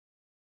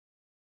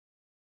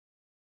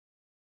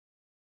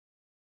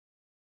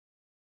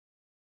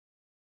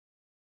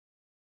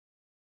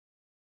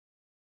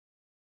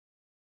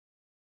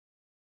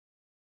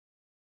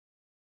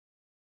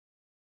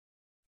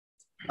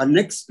Our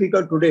next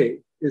speaker today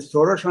is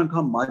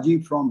Souroshankha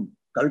Maji from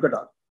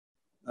Kolkata.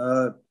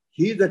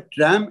 He is a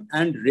tram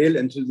and rail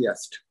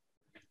enthusiast.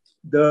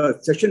 The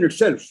session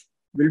itself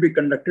will be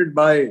conducted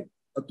by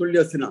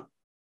Atulya Sinha.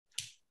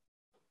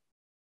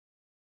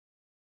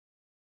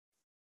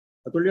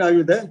 Atulya, are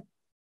you there?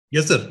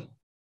 Yes, sir.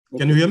 Okay.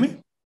 Can you hear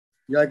me?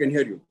 Yeah, I can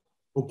hear you.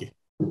 Okay.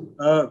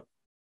 Atulya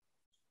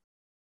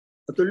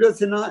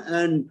Sinha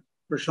and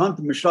Prashant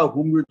Mishra,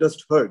 whom you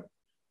just heard,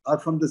 are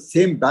from the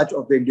same batch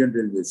of the Indian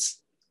Railways.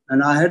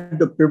 And I had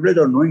the privilege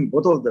of knowing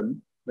both of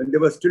them when they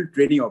were still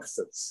training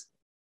officers.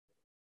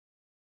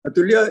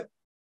 Atulya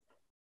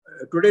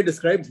today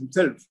describes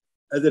himself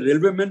as a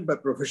railwayman by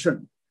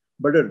profession,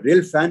 but a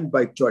rail fan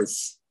by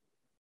choice.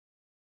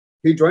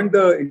 He joined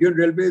the Indian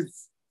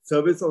Railways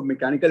Service of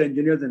Mechanical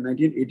Engineers in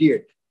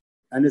 1988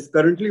 and is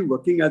currently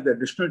working as the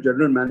Additional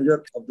General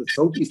Manager of the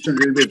Southeastern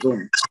Railway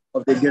Zone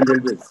of the Indian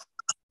Railways.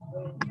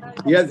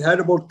 He has had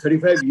about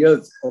 35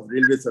 years of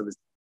railway service.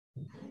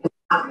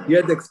 He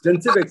has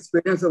extensive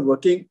experience of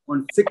working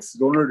on 6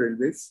 zonal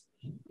railways,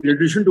 in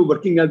addition to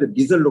working at the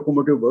diesel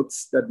locomotive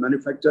works that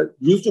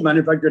used to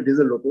manufacture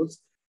diesel locos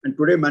and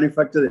today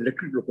manufacture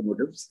electric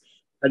locomotives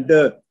at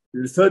the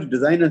Research,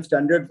 Design and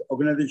Standards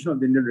Organization of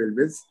the Indian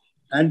Railways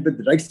and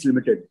with Rights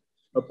Limited,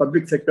 a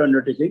public sector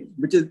undertaking,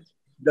 which is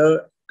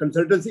the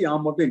consultancy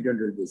arm of the Indian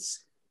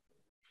Railways.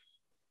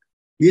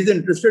 He is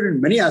interested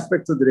in many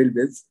aspects of the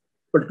railways,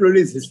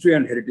 particularly its history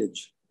and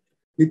heritage.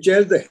 He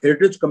chairs the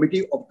Heritage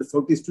Committee of the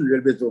Southeastern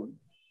Railway Zone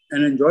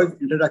and enjoys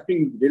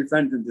interacting with rail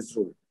fans in this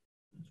role.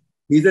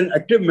 He is an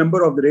active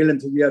member of the Rail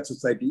Enthusiast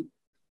Society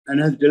and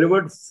has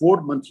delivered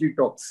 4 monthly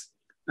talks,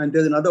 and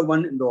there's another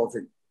one in the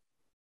offing.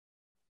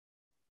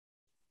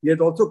 He has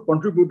also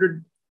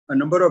contributed a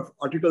number of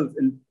articles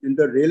in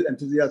the Rail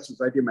Enthusiast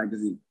Society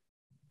magazine.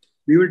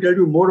 We will tell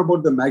you more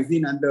about the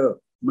magazine and the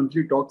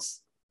monthly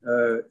talks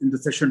in the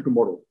session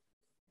tomorrow.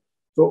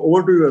 So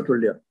over to you,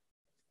 Atulya.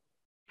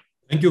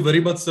 Thank you very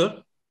much,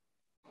 sir.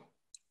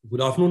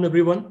 Good afternoon,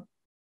 everyone.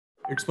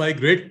 It's my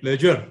great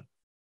pleasure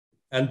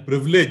and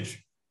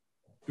privilege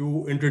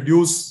to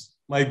introduce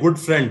my good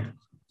friend,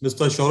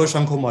 Mr.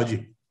 Souroshankha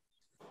Maji.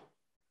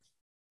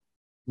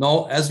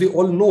 Now, as we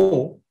all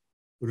know,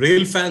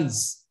 rail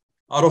fans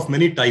are of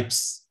many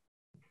types.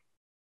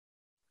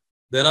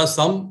 There are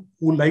some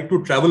who like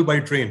to travel by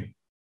train.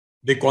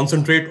 They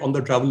concentrate on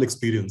the travel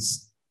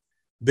experience.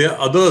 There are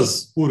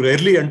others who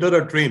rarely enter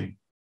a train,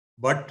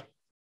 but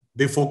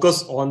they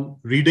focus on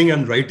reading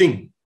and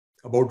writing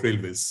about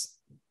railways.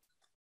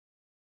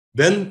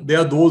 Then there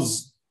are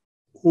those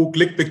who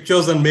click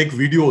pictures and make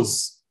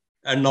videos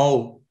and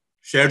now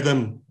share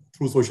them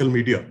through social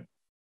media.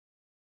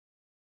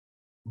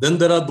 Then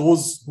there are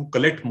those who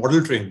collect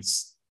model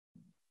trains,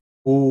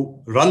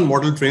 who run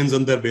model trains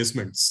in their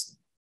basements,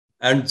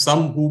 and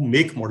some who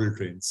make model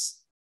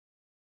trains.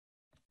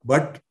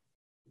 But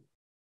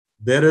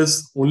there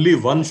is only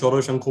one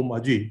Souroshankha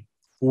Maji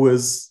who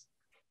is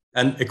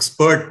an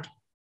expert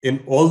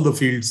in all the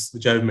fields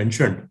which I have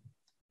mentioned.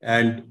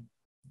 And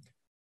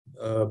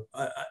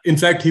in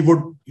fact,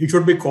 he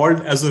should be called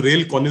as a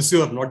rail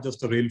connoisseur, not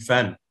just a rail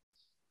fan.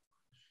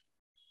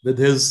 With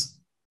his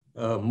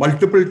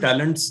multiple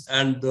talents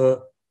and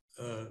the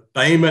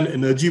time and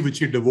energy which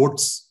he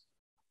devotes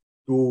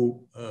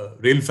to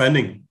rail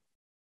fanning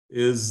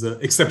is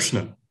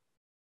exceptional.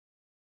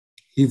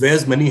 He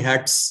wears many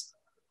hats.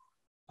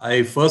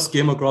 I first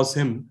came across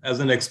him as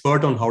an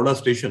expert on Howrah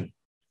Station.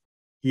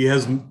 He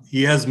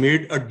has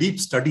made a deep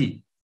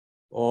study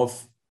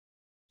of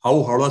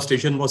how Howrah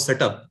Station was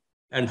set up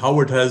and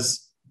how it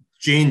has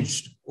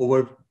changed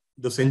over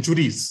the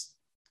centuries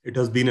it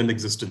has been in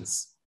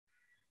existence.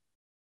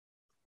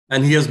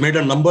 And he has made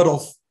a number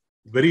of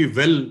very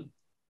well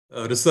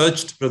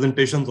researched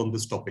presentations on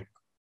this topic.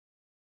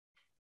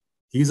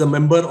 He is a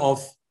member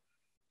of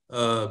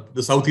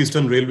the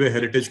Southeastern Railway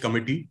Heritage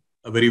Committee,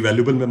 a very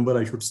valuable member,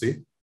 I should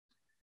say.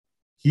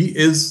 He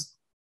is,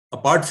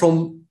 apart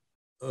from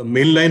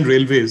mainline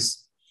railways,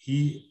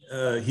 he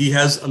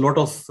has done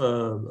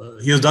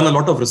a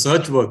lot of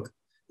research work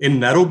in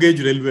narrow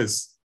gauge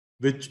railways,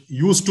 which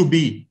used to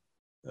be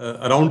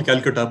around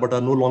Calcutta, but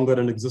are no longer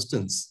in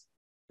existence.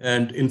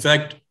 And in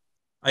fact,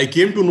 I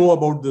came to know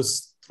about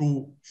this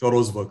through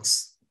Souros's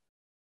works.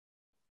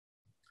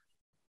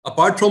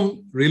 Apart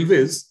from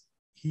railways,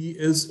 he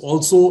is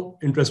also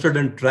interested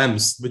in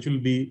trams, which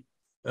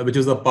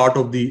is a part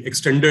of the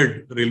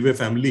extended railway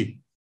family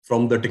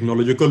from the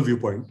technological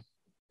viewpoint.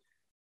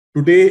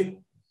 Today,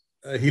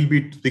 he'll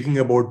be speaking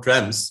about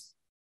trams.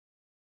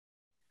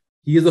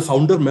 He is a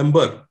founder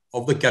member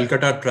of the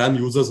Calcutta Tram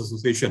Users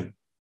Association.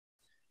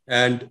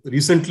 And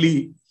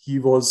recently, he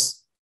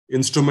was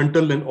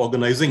instrumental in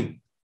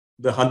organizing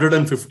the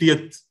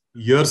 150th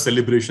year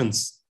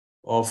celebrations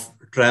of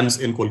trams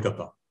in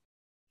Kolkata.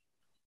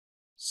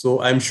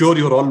 So I'm sure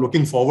you're all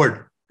looking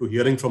forward to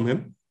hearing from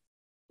him.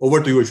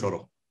 Over to you,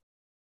 Souro.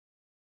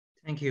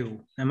 Thank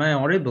you. Am I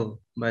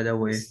audible, by the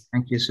way?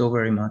 Thank you so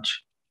very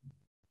much.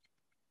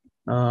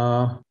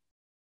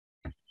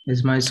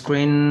 Is my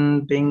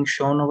screen being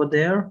shown over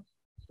there?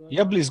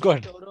 Yeah, please go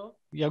ahead.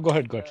 Yeah, go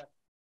ahead.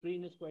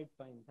 Screen is quite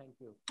fine. Thank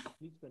you.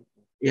 Please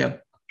continue. Yeah.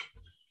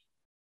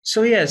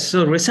 So yes,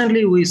 so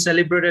recently we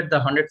celebrated the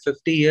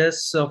 150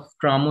 years of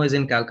tramways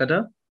in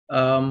Calcutta,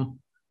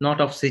 not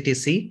of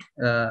CTC,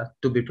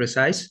 to be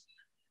precise.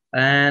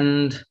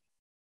 And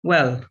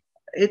well,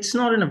 it's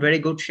not in a very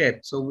good shape.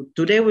 So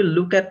today we'll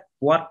look at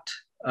what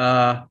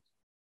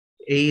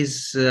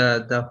is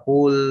the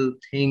whole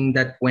thing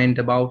that went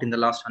about in the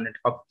last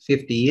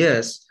 150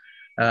 years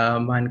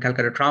in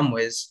Calcutta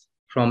tramways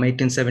from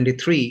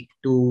 1873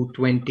 to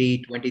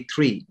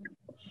 2023.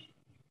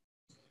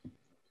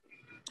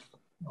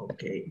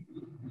 Okay,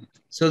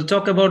 so we'll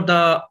talk about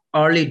the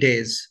early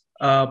days.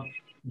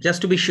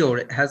 Just to be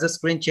sure, has the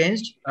screen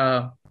changed?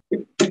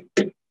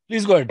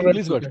 Please go ahead.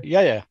 Please go ahead.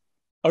 Yeah.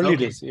 Early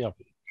days. Yeah.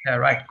 Yeah,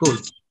 right. Cool.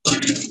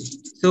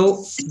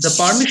 So the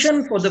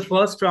permission for the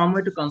first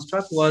tramway to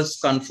construct was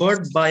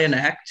conferred by an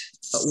act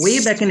way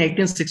back in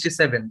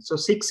 1867. So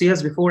 6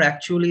 years before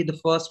actually the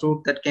first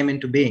route that came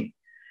into being.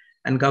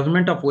 And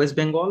government of West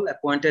Bengal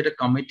appointed a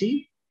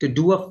committee to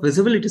do a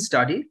feasibility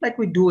study like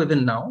we do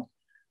even now,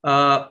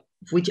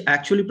 which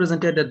actually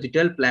presented a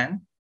detailed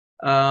plan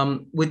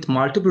with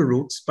multiple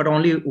routes, but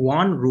only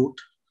one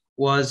route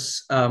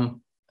was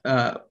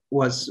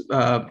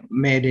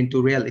made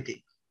into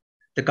reality.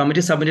 The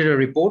committee submitted a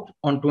report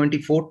on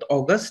 24th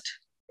August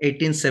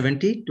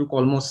 1870. Took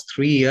almost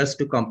 3 years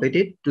to complete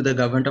it to the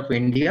government of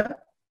India.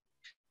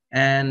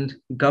 And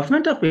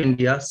government of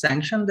India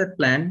sanctioned that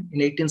plan in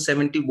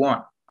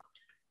 1871.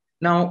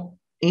 Now,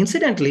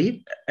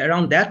 incidentally,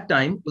 around that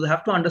time, we'll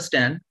have to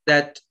understand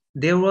that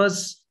there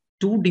was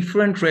 2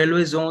 different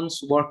railway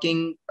zones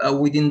working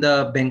within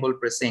the Bengal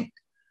precinct.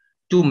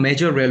 2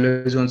 major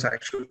railway zones, I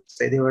should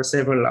say. There were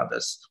several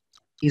others.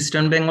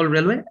 Eastern Bengal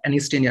Railway and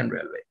East Indian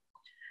Railway.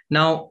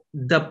 Now,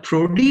 the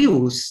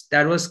produce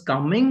that was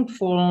coming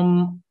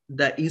from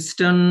the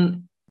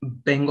Eastern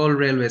Bengal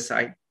Railway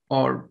side,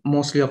 or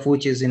mostly of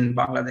which is in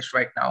Bangladesh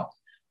right now,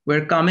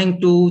 were coming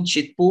to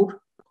Chitpur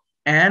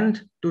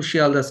and to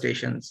Shialda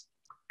stations.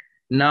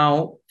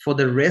 Now, for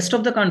the rest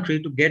of the country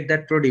to get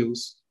that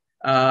produce,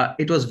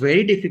 it was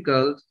very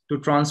difficult to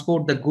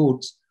transport the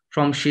goods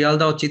from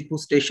Shialda or Chitpur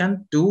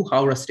station to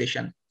Howrah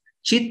station.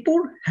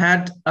 Chitpur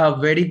had a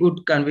very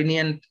good,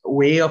 convenient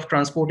way of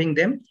transporting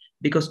them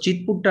because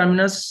Chitpur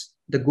terminus,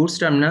 the goods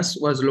terminus,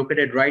 was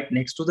located right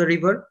next to the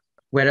river,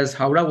 whereas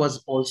Howrah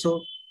was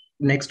also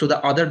next to the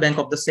other bank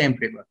of the same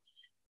river, a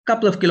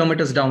couple of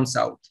kilometers down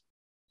south.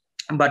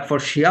 But for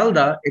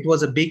Shialda, it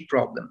was a big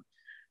problem.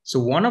 So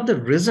one of the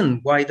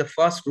reasons why the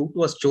first route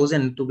was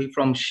chosen to be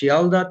from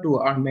Shialda to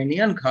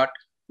Armenian Ghat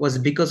was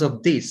because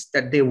of this,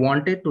 that they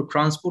wanted to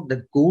transport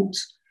the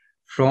goods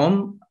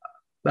from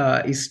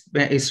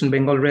Eastern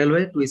Bengal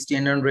Railway to East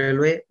Indian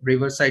Railway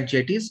riverside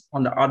jetties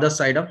on the other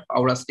side of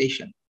Howrah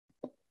station.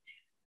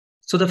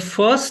 So the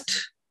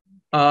first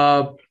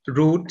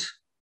route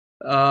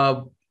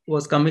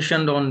was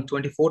commissioned on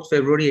 24th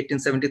February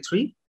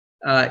 1873.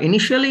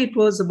 Initially, it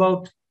was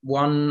about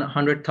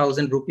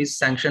 100,000 rupees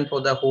sanctioned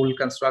for the whole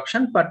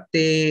construction, but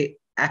they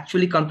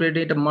actually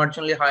completed a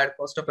marginally higher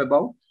cost of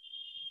about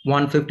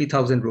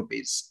 150,000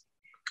 rupees.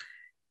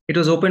 It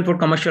was open for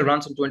commercial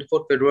runs on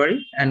 24th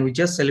February, and we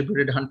just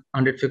celebrated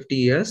 150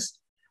 years.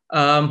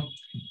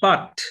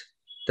 But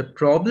the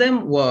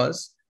problem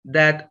was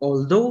that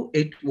although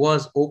it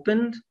was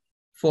opened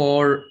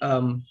for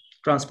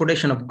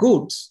transportation of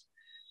goods,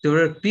 there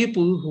were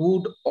people who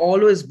would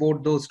always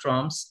board those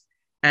trams,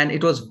 and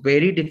it was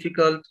very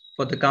difficult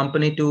for the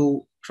company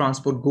to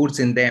transport goods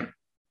in them.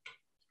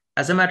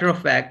 As a matter of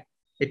fact,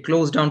 it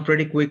closed down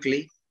pretty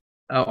quickly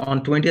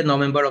on 20th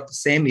November of the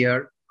same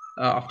year,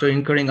 after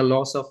incurring a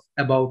loss of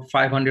about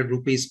 500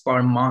 rupees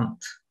per month.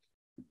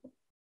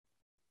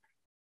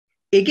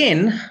 Again,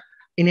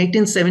 in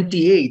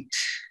 1878,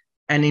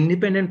 an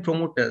independent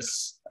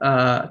promoters,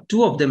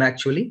 2 of them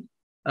actually,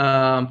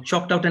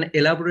 chalked out an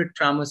elaborate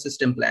tramway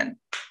system plan.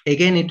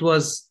 Again, it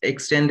was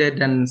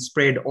extended and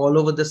spread all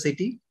over the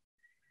city.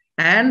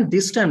 And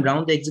this time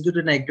round, they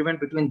executed an agreement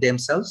between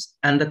themselves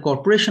and the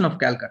Corporation of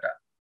Calcutta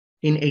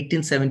in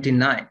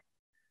 1879.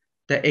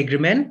 The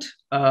agreement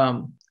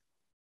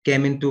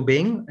came into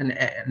being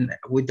and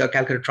with the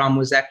Calcutta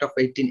Tramways Act of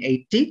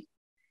 1880.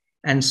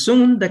 And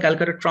soon the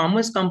Calcutta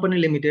Tramways Company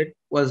Limited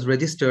was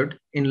registered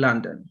in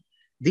London.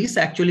 This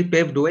actually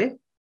paved way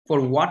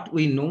for what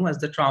we know as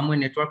the tramway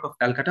network of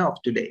Calcutta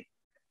of today.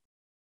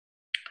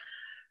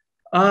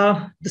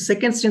 The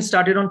second stint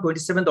started on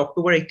 27th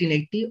October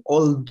 1880,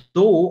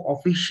 although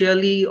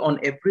officially on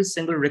every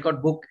single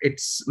record book,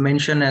 it's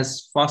mentioned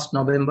as 1st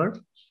November.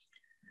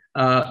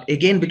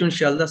 Again, between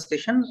Shialda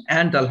station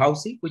and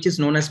Dalhousie, which is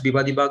known as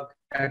Bibadibag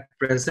at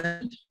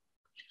present.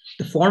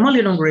 The formal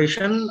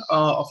inauguration,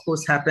 of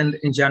course, happened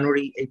in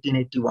January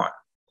 1881.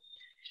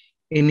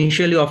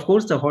 Initially, of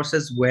course, the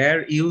horses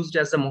were used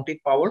as a motive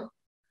power.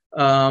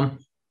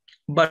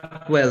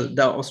 But, well,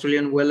 the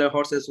Australian whaler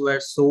horses were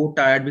so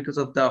tired because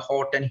of the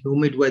hot and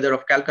humid weather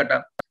of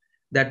Calcutta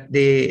that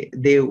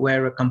they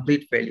were a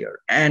complete failure.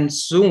 And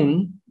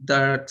soon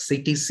the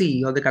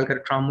CTC, or the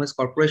Calcutta Tramways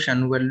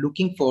Corporation, were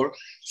looking for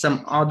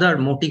some other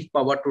motive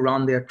power to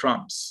run their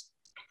trams.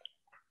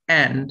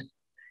 And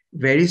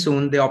very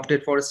soon they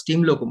opted for a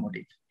steam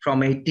locomotive. From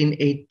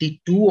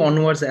 1882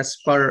 onwards, as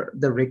per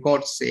the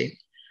records say,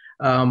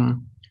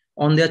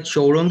 on their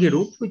Chourangi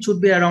route, which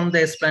would be around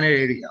the Esplanade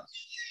area.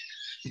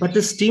 But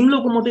the steam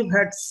locomotive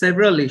had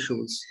several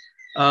issues.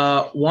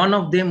 One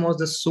of them was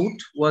the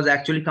soot was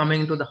actually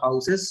coming into the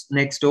houses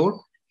next door,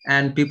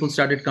 and people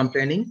started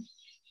complaining.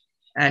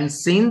 And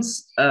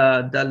since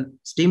the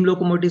steam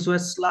locomotives were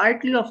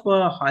slightly of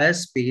a higher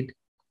speed,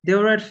 there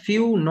were a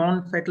few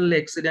non-fatal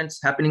accidents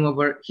happening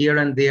over here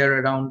and there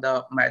around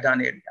the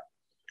Maidan area.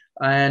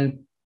 And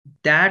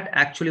that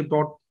actually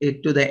brought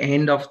it to the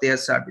end of their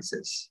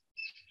services.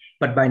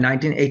 But by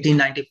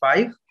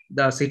 1895,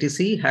 the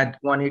CTC had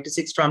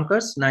 186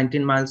 tramcars,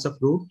 19 miles of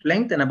route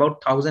length, and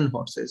about 1,000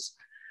 horses.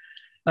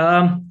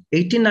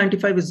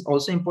 1895 is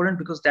also important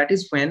because that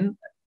is when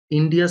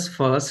India's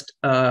first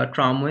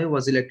tramway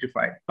was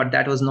electrified, but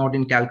that was not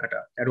in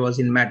Calcutta, that was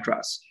in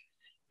Madras.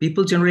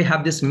 People generally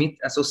have this myth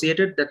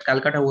associated that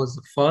Calcutta was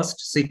the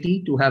first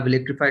city to have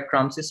electrified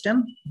tram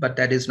system, but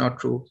that is not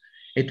true.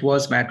 It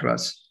was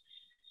Madras.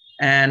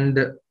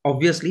 And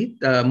obviously,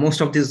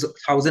 most of these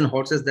 1,000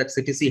 horses that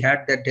CTC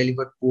had, that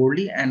delivered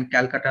poorly, and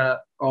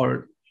Calcutta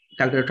or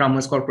Calcutta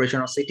Tramways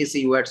Corporation or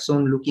CTC were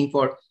soon looking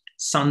for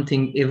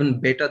something even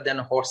better than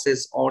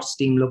horses or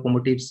steam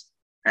locomotives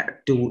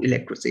to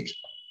electricity.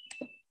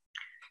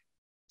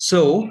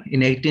 So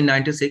in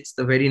 1896,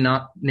 the very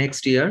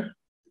next year,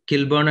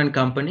 Kilburn and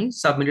Company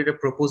submitted a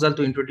proposal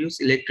to introduce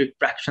electric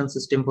traction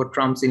system for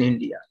trams in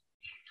India.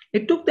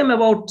 It took them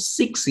about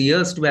 6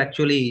 years to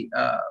actually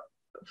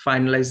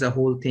finalize the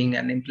whole thing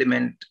and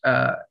implement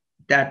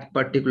that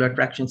particular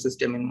traction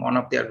system in one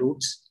of their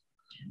routes.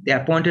 They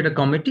appointed a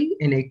committee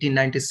in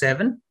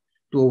 1897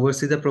 to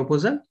oversee the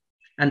proposal,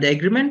 and the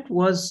agreement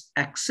was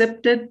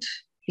accepted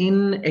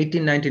in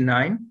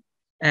 1899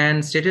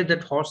 and stated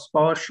that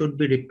horsepower should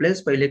be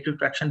replaced by electric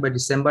traction by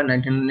December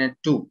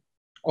 1902,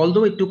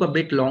 although it took a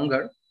bit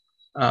longer,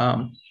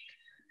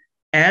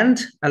 and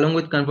along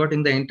with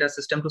converting the entire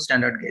system to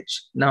standard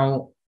gauge.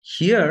 Now,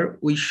 here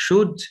we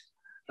should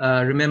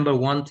remember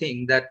one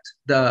thing, that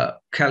the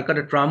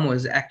Calcutta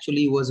Tramways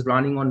actually was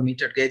running on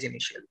meter gauge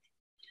initially.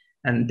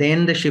 And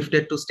then they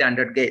shifted to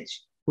standard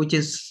gauge, which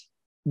is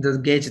the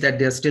gauge that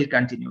they're still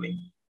continuing.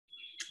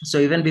 So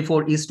even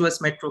before East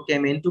West Metro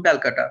came into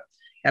Calcutta,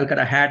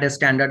 Calcutta had a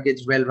standard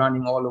gauge rail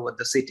running all over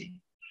the city.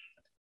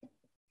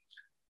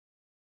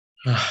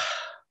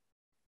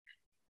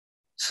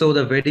 So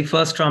the very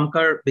first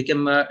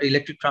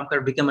electric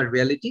tramcar became a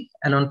reality.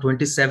 And on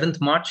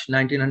 27th March,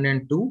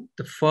 1902,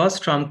 the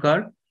first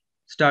tramcar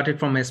started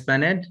from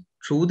Esplanade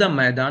through the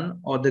Maidan,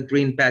 or the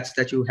green patch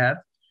that you have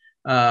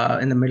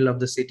in the middle of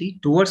the city,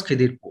 towards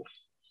Khidirpur.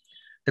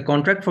 The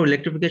contract for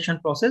electrification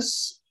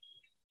process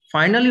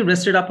finally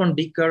rested upon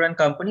D. Kerr and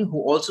Company,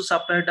 who also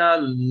supplied a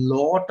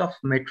lot of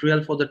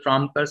material for the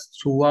tramcars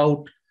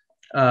throughout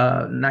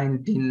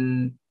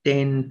 1910s,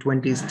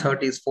 20s,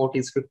 30s,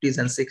 40s, 50s,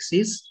 and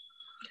 60s.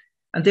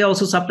 And they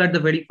also supplied the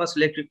very first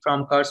electric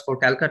tramcars for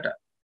Calcutta.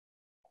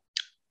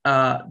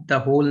 The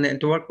whole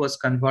network was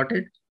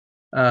converted.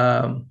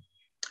 8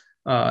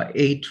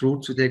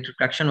 routes with electric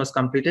traction was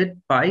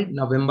completed by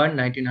November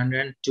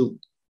 1902.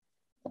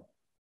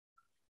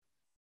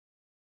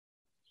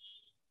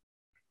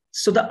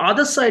 So the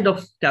other side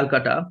of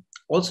Calcutta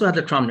also had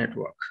a tram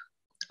network.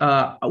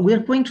 We are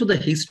going through the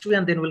history,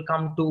 and then we'll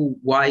come to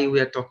why we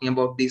are talking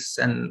about this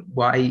and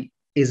why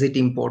is it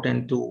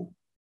important to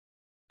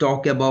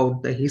talk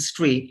about the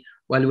history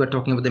while we're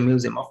talking about the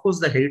museum. Of course,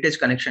 the heritage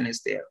connection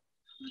is there.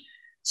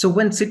 So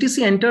when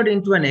CTC entered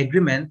into an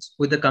agreement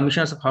with the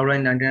Commissioners of Howrah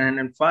in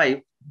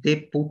 1905,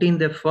 they put in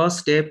their first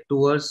step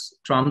towards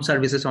tram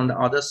services on the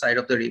other side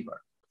of the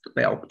river.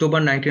 By October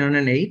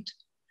 1908,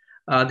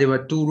 there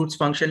were 2 routes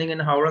functioning in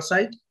Howrah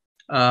side,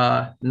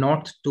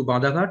 north to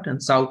Bandaghat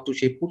and south to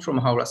Shivpur from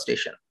Howrah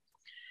station.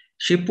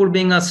 Shivpur,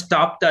 being a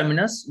stop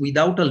terminus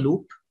without a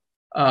loop,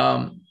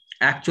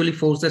 actually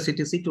forced the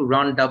CTC to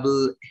run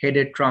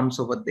double-headed trams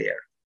over there,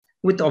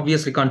 with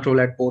obviously control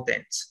at both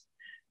ends.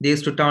 They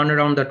used to turn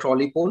around the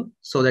trolley pole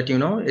so that,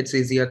 it's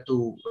easier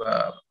to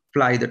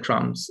fly the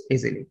trams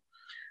easily.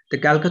 The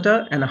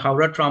Calcutta and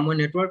Howrah tramway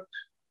network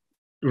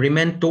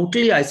remained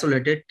totally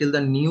isolated till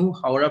the new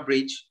Howrah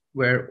Bridge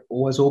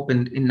was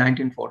opened in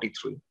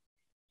 1943.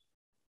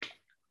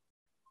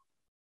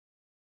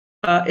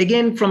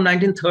 Again, from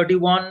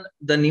 1931,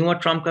 the newer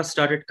tramcars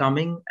started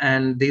coming,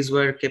 and these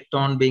were kept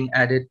on being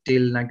added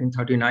till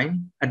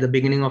 1939. At the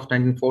beginning of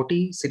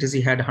 1940,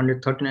 CTC had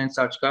 139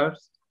 such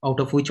cars, out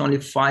of which only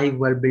 5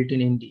 were built in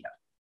India.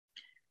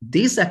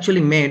 This actually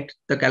made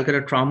the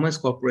Calcutta Tramways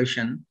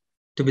Corporation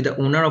to be the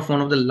owner of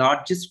one of the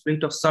largest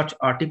fleet of such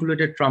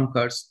articulated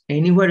tramcars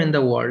anywhere in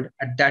the world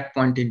at that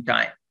point in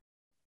time.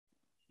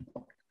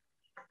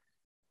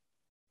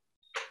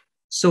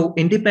 So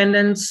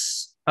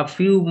independence, a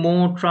few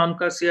more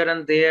tramcars here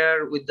and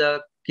there with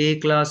the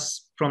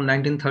K-class from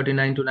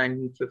 1939 to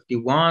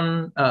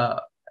 1951,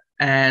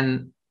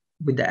 and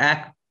with the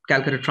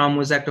Calcutta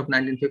Tramways Act of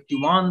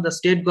 1951, the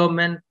state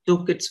government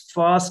took its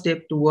first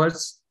step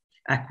towards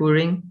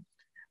acquiring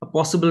a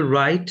possible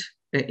right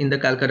in the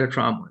Calcutta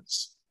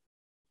Tramways.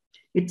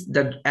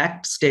 The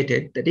act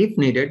stated that if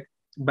needed,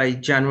 by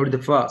January the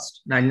 1st,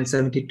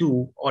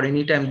 1972, or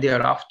any time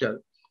thereafter,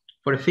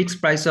 for a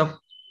fixed price of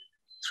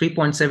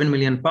 £3.7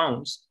 million,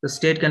 the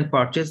state can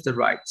purchase the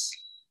rights.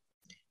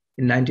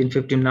 In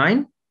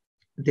 1959,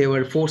 there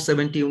were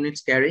 470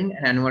 units carrying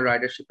an annual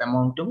ridership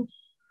amount to,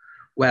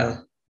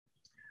 well,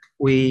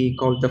 we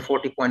call the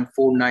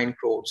 40.49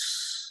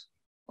 crores.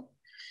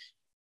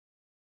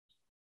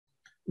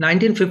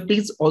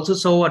 1950s also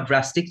saw a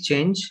drastic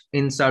change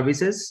in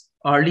services.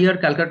 Earlier,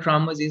 Calcutta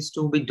Tramways used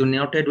to be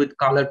denoted with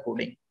color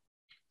coding,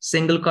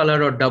 single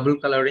color or double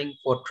coloring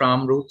for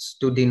tram routes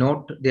to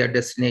denote their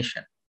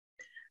destination.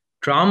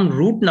 Tram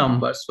route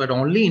numbers were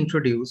only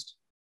introduced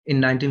in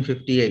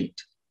 1958.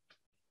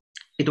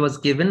 It was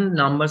given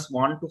numbers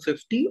 1 to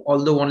 50,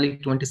 although only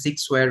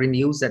 26 were in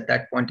use at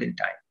that point in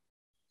time.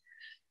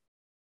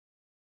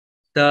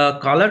 The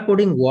color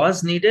coding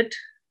was needed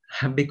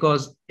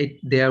because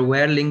there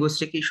were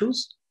linguistic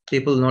issues,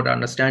 people not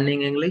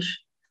understanding English,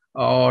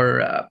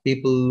 or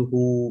people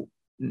who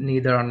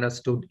neither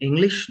understood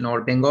English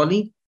nor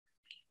Bengali,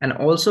 and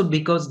also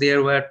because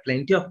there were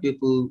plenty of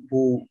people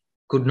who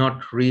could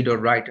not read or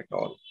write at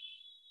all.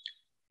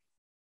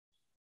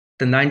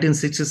 The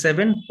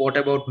 1967 brought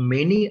about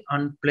many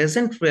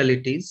unpleasant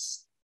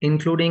realities,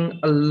 including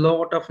a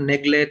lot of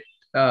neglect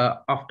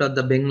after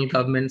the Bengal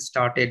government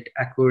started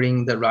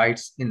acquiring the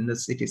rights in the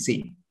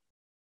CTC.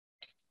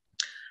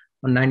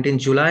 On 19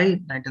 July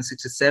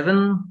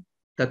 1967,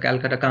 the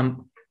Calcutta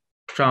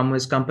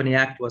Tramways Company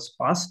Act was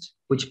passed,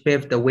 which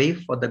paved the way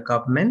for the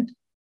government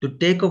to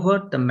take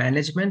over the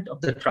management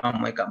of the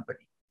tramway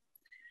company.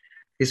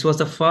 This was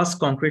the first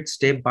concrete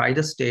step by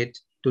the state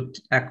to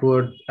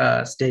acquire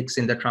stakes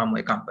in the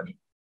tramway company.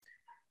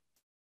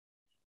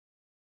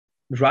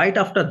 Right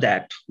after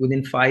that,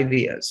 within 5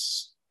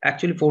 years,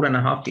 actually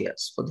 4.5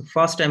 years, for the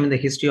first time in the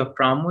history of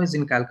tramways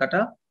in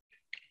Calcutta,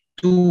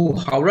 2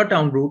 Howrah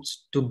town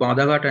routes to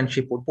Bandaghat and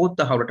Shibpur, both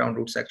the Howrah town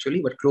routes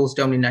actually, were closed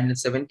down in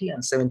 1970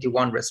 and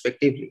 71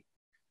 respectively,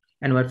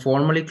 and were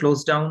formally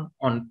closed down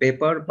on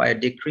paper by a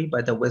decree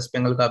by the West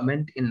Bengal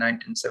government in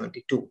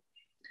 1972.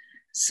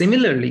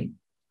 Similarly,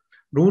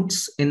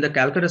 routes in the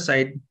Calcutta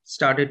side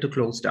started to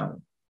close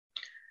down.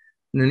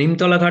 The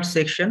Nimtala Ghat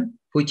section,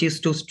 which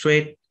is to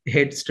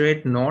head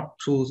straight north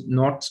through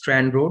North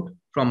Strand Road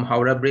from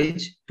Howrah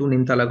Bridge to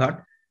Nimtala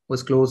Ghat,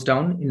 was closed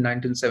down in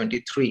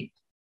 1973.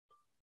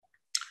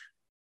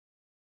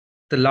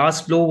 The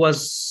last blow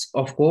was,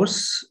 of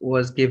course,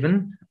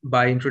 given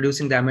by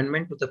introducing the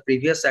amendment to the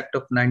previous Act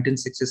of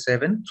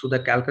 1967 through the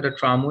Calcutta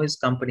Tramways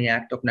Company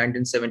Act of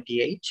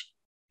 1978,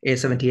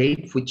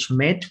 which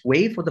made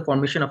way for the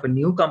formation of a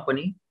new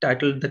company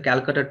titled the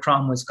Calcutta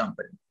Tramways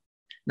Company,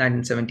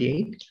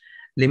 1978,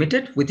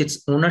 Limited, with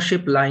its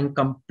ownership lying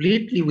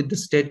completely with the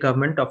state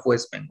government of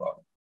West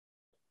Bengal.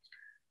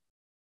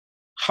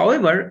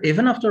 However,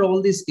 even after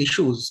all these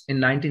issues,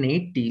 in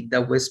 1980,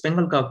 the West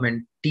Bengal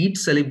government did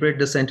celebrate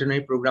the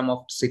centenary program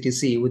of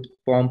CTC with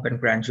pomp and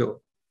grandeur.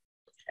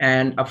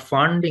 And a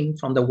funding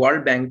from the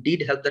World Bank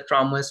did help the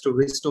tramways to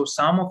restore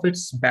some of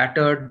its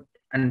battered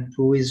and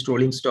bruised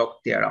rolling stock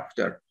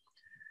thereafter.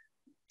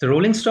 The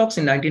rolling stocks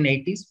in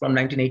 1980s, from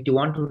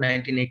 1981 to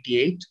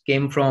 1988,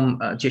 came from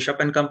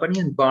Jeshop and Company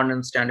and Barn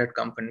and Standard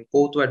Company.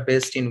 Both were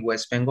based in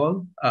West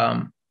Bengal,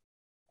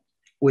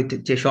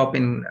 with Jeshop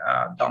in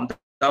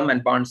Damdam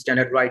and Barn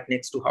Standard right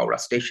next to Howrah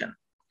station.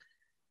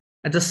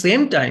 At the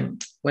same time,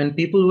 when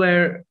people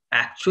were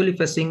actually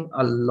facing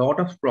a lot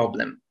of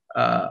problem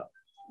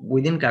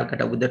within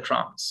Calcutta with the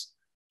trams,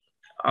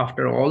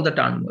 after all the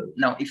turmoil.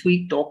 Now, if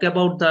we talk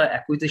about the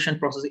acquisition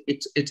process,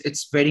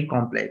 it's very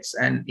complex.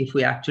 And if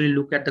we actually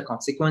look at the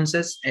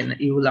consequences, and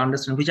you will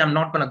understand, which I'm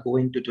not going to go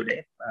into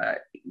today,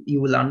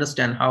 you will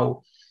understand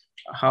how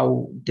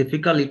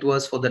difficult it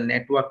was for the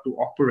network to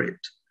operate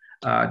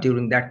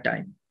during that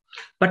time.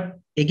 But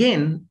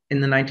again,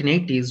 in the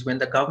 1980s, when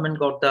the government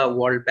got the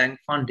World Bank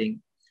funding,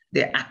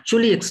 they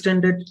actually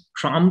extended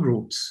tram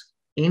routes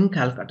in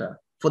Calcutta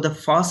for the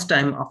first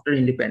time after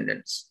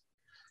independence.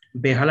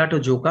 Behala to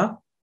Joka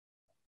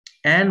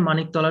and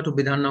Maniktala to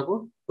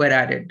Bidhannagar were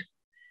added.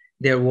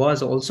 There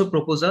was also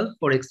proposal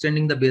for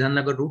extending the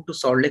Bidhannagar route to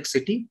Salt Lake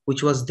City,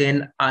 which was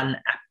then an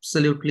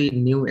absolutely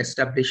new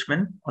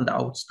establishment on the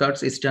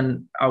outskirts,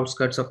 eastern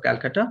outskirts of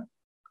Calcutta.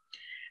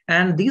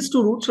 And these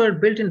 2 routes were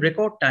built in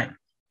record time.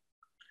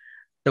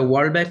 The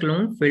World Bank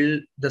loan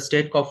filled the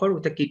state coffer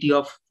with a kitty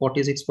of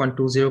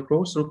 46.20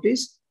 crores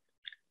rupees.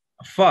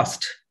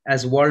 First,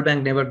 as World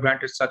Bank never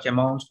granted such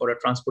amounts for a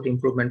transport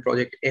improvement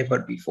project ever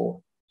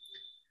before.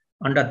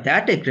 Under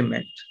that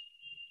agreement,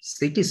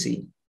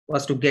 CTC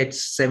was to get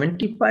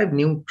 75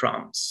 new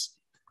trams.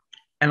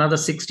 Another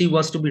 60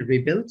 was to be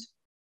rebuilt,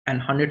 and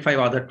 105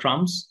 other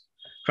tram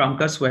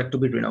cars were to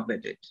be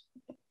renovated.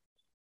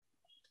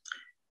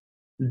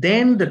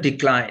 Then the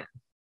decline.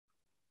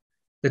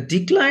 The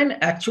decline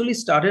actually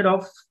started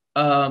off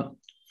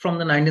from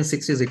the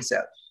 1960s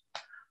itself.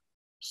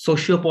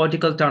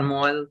 Socio-political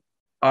turmoil,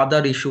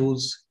 other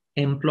issues,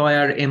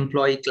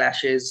 employer-employee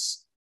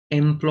clashes,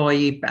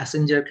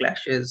 employee-passenger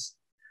clashes,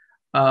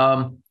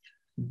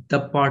 the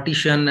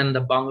partition and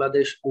the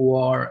Bangladesh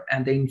war,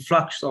 and the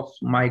influx of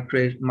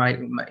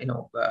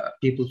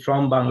people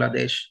from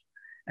Bangladesh,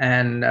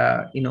 and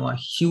a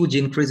huge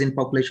increase in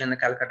population in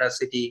Calcutta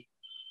city.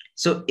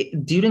 So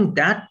during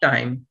that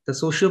time, the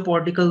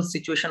socio-political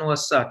situation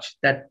was such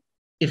that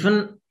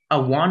even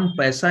a 1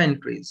 paisa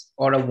increase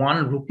or a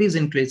 1 rupees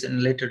increase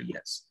in later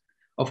years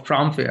of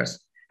tram fares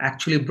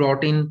actually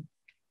brought in,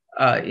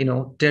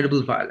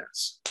 terrible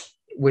violence,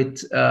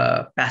 with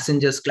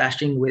passengers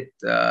clashing with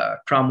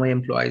tramway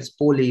employees,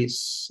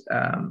 police,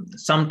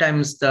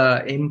 sometimes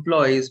the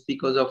employees,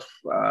 because of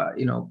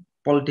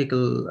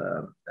political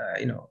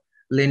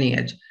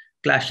lineage,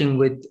 clashing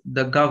with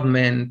the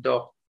government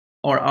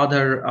or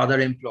other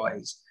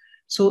employees.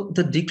 So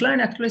the decline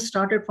actually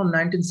started from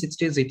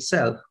 1960s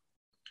itself,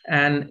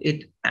 and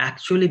it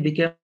actually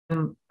became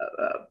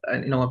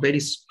a very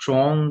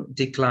strong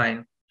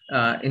decline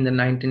in the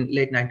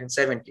late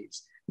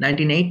 1970s.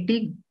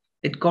 1980,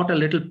 it got a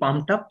little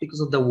pumped up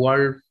because of the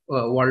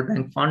World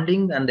Bank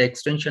funding and the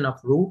extension of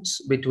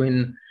routes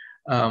between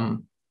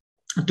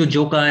to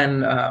Joka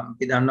and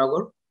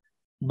Bidhannagar,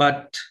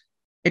 but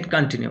it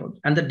continued.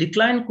 And the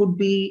decline could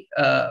be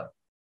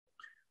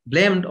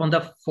blamed on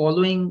the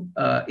following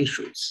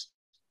issues.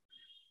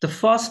 The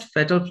first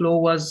fatal flaw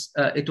was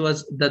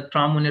the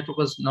tram network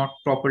was not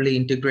properly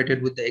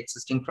integrated with the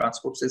existing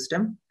transport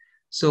system.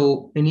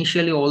 So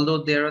initially,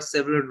 although there are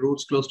several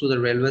routes close to the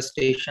railway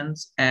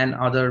stations and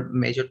other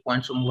major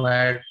points from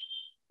where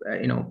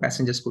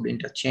passengers could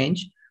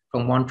interchange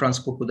from one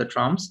transport to the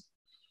trams,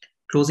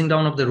 closing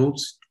down of the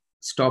routes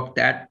stopped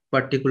that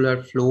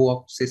particular flow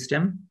of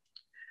system.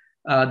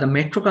 The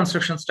metro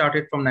construction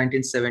started from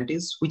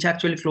 1970s, which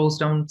actually closed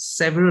down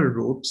several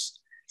routes,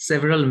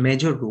 several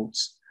major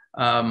routes.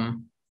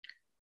 And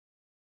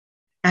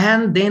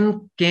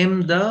then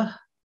came the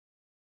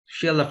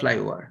Shialda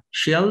flyover.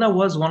 Shialda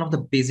was one of the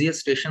busiest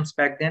stations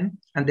back then,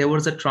 and there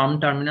was a tram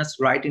terminus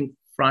right in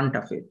front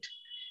of it.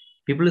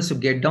 People used to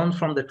get down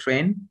from the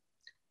train,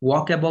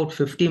 walk about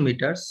 50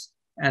 meters,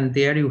 and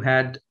there you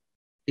had,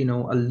 a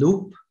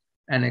loop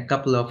and a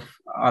couple of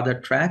other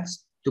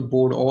tracks to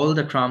board all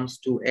the trams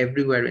to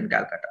everywhere in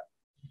Calcutta.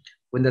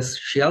 When the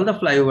Shialda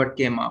flyover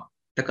came up,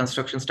 the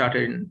construction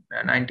started in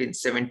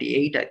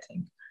 1978, I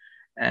think.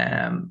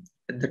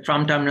 The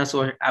tram terminus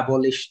was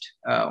abolished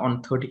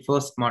on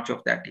 31st March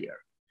of that year.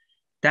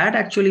 That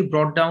actually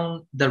brought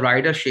down the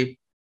ridership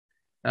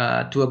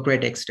to a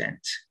great extent.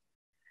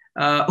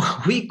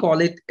 We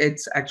call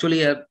it's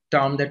actually a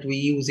term that we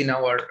use in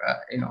our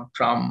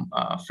tram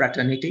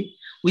fraternity.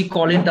 We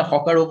call it the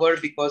hawker over,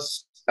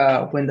 because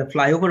when the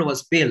flyover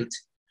was built,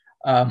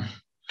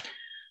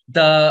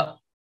 the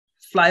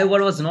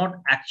flyover was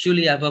not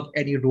actually above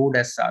any road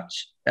as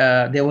such.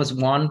 There was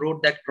one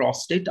road that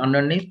crossed it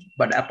underneath,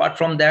 but apart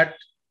from that,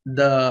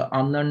 the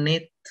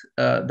underneath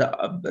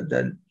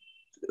the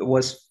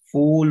was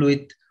full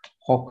with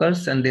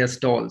hawkers and their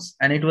stalls,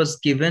 and it was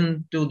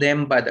given to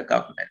them by the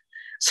government.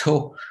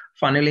 So,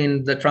 funnily,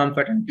 in the tram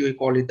fraternity, we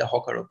call it the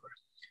hawker over.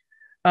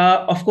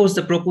 Of course,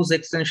 the proposed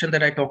extension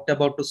that I talked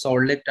about to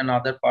Sorlek and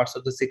other parts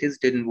of the cities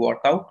didn't work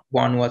out.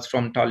 One was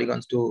from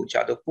Taliganj to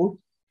Jadavpur,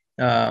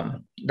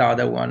 the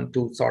other one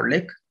to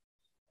Sorlek.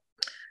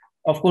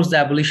 Of course, the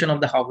abolition of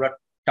the Howrah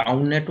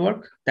town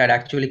network that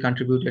actually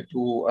contributed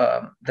to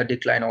the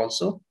decline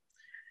also.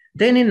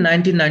 Then in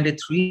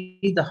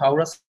 1993, the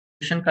Howrah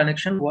station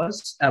connection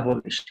was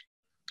abolished.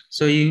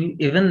 So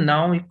even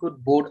now you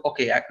could board,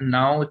 okay,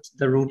 now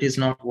the route is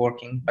not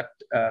working, but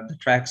the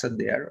tracks are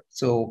there.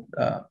 So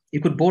you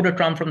could board a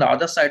tram from the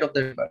other side of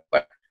the river.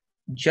 But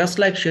just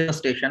like Shialda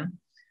station,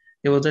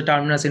 there was a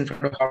terminus in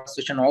front of Howrah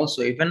station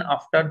also, even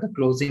after the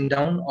closing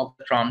down of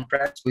the tram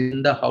tracks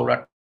within the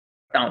Howrah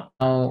town.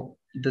 Now,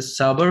 the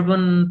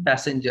suburban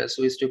passengers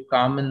who used to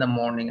come in the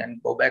morning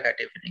and go back at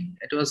evening,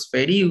 it was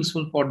very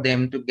useful for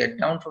them to get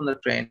down from the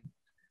train,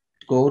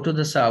 go to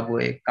the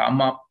subway,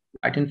 come up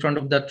right in front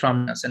of the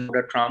terminus and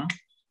board a tram,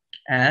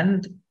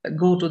 and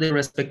go to their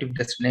respective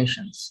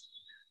destinations.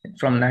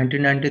 From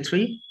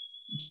 1993, it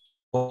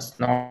was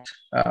not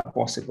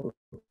possible.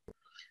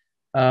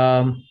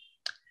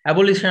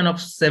 Abolition of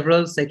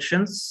several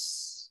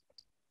sections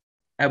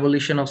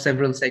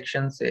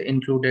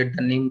included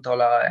the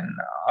Nimtola and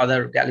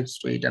other Galip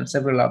Street and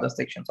several other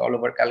sections all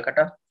over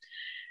Calcutta.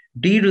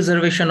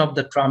 De-reservation of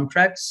the tram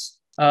tracks.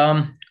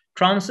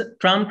 Tram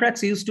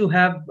tracks used to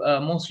have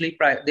mostly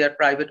their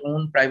private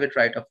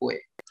right of way.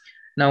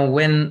 Now,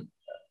 when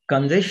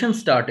congestion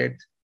started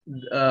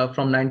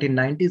from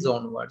 1990s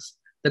onwards,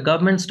 the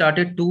government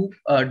started to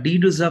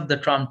de-reserve the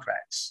tram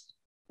tracks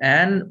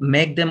and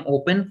make them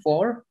open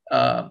for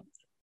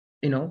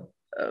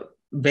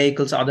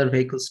vehicles, other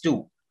vehicles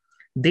too.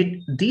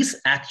 This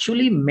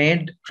actually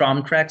made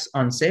tram tracks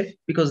unsafe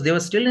because they were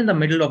still in the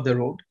middle of the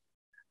road,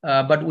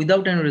 but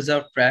without any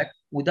reserved track,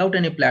 without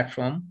any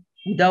platform,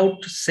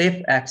 without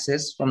safe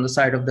access from the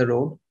side of the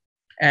road.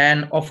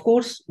 And of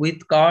course,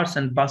 with cars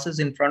and buses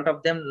in front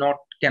of them,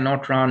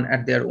 cannot run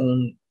at their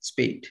own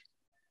speed.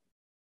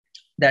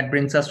 That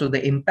brings us to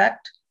the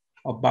impact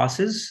of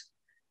buses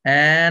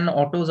and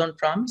autos on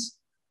trams,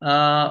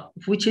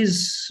 which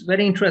is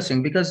very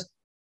interesting because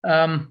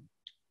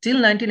till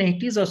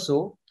 1980s or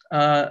so,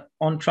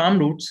 on tram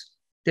routes,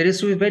 there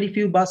used to be very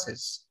few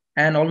buses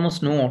and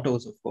almost no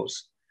autos, of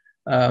course.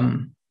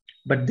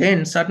 But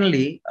then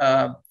suddenly,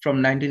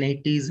 from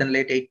 1980s and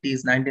late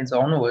 80s, 90s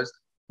onwards,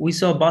 we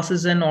saw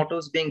buses and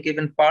autos being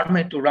given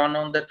permit to run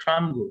on the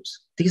tram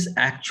routes. These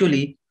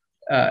actually,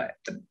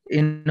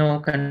 contributed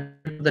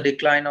to the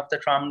decline of the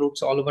tram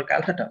routes all over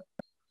Calcutta.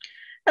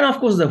 And of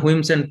course, the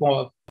whims and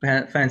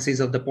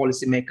fancies of the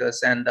policymakers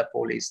and the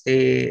police,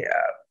 they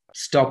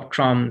stopped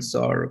trams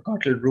or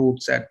curtailed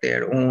routes at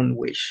their own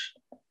wish.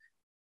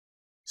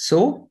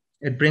 So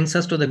it brings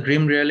us to the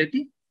grim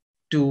reality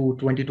to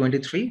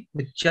 2023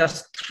 with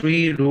just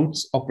 3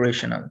 routes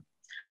operational.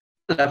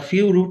 A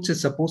few routes is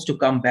supposed to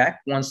come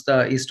back once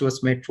the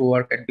East-West Metro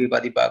work at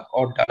Bibadibag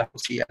or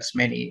Dalhousie, as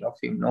many of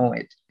you know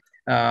it,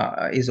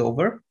 is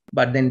over.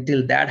 But then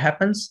till that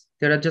happens,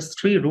 there are just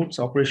 3 routes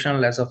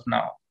operational as of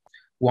now.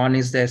 One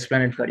is the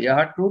Esplanade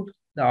Gariahat route.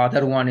 The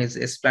other one is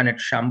Esplanade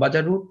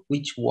Shambaja route,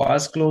 which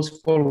was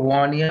closed for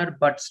 1 year,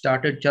 but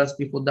started just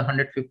before the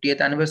 150th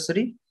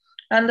anniversary.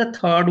 And the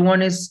third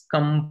one is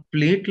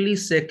completely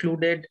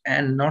secluded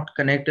and not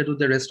connected to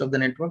the rest of the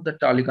network, the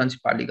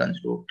Taliganj-Paliganj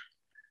route.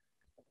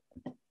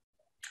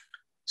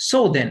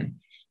 So then,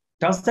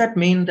 does that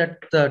mean that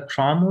the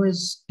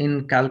tramways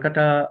in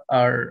Calcutta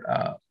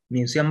are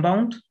museum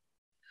bound?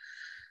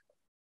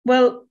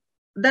 Well,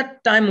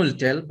 that time will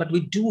tell, but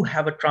we do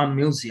have a tram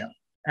museum.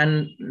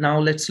 And now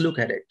let's look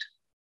at it.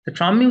 The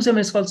tram museum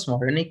is called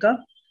Souroshankha,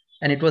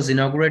 and it was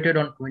inaugurated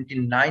on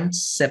 29th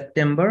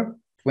September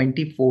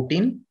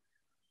 2014.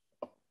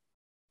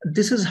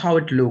 This is how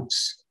it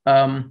looks.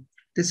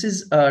 This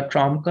is a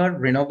tram car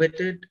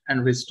renovated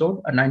and restored,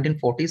 a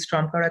 1940s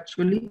tram car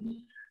actually,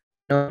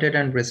 renovated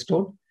and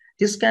restored.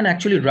 This can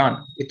actually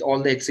run with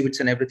all the exhibits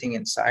and everything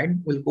inside.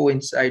 We'll go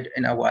inside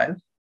in a while.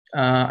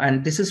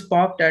 And this is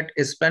parked at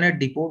Esplanade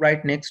Depot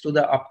right next to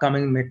the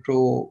upcoming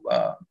metro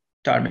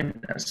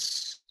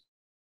terminus.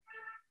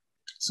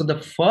 So the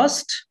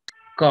first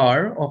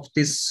car of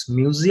this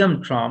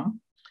museum tram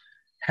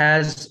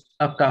has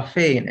a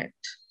cafe in it.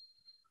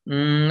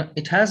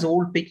 It has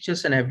old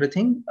pictures and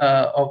everything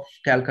of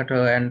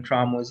Calcutta and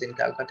tramways in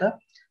Calcutta,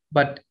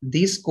 but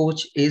this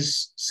coach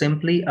is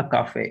simply a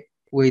cafe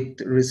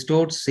with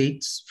restored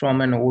seats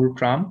from an old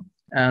tram.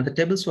 The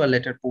tables were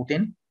later put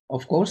in,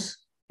 of course,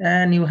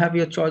 and you have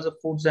your choice of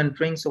foods and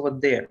drinks over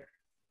there.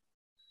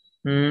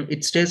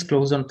 It stays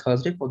closed on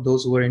Thursday for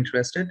those who are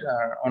interested.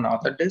 On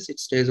other days, it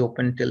stays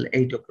open till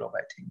 8 o'clock,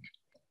 I think.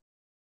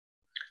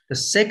 The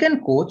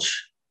second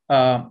coach,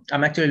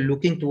 I'm actually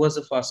looking towards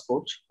the first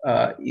coach.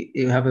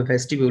 You have a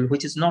vestibule,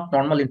 which is not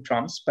normal in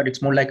trams, but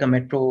it's more like a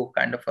metro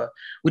kind of a.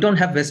 We don't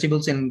have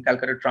vestibules in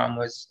Calcutta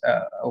tramways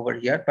over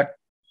here, but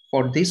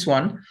for this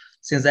one,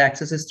 since the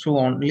access is through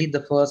only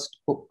the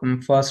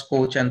first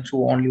coach and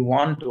through only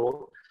one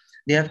door,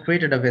 they have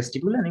created a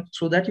vestibule, and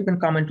through that you can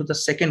come into the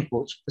second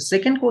coach. The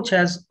second coach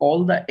has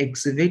all the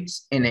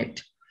exhibits in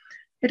it.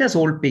 It has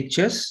old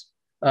pictures,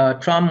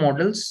 tram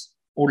models,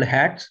 old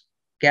hats,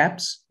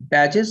 caps,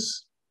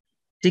 badges,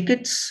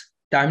 tickets,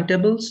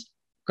 timetables,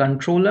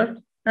 controller,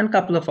 and a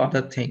couple of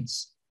other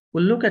things.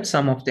 We'll look at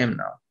some of them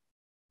now.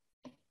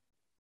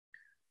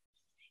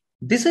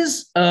 This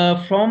is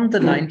from the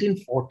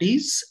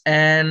 1940s,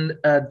 and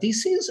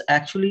this is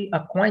actually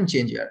a coin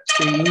changer.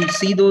 So you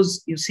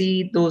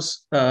see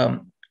those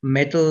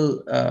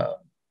metal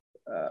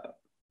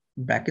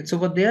brackets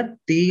over there.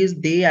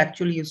 They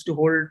actually used to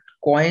hold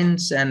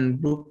coins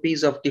and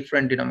rupees of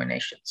different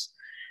denominations.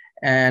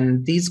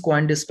 And these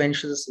coin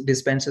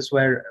dispensers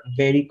were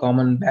very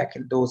common back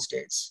in those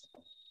days.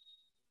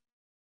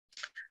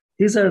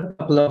 These are a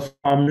couple of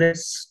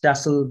armlets,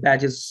 tassel,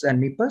 badges, and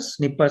nippers.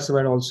 Nippers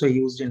were also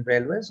used in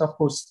railways. Of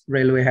course,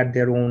 railway had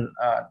their own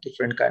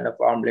different kind of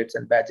armlets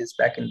and badges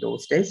back in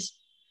those days.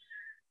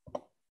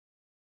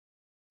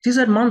 These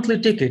are monthly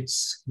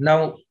tickets.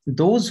 Now,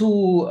 those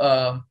who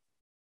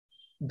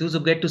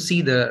get to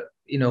see the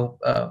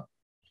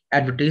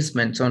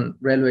advertisements on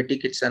railway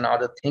tickets and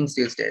other things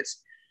these days,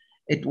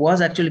 it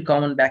was actually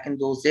common back in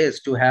those days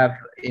to have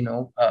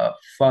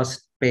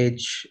first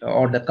page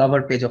or the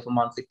cover page of a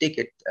monthly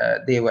ticket.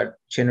 They were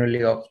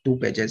generally of 2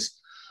 pages,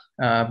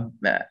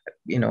 with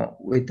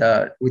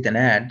an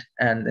ad,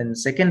 and then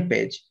second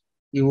page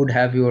you would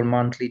have your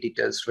monthly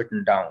details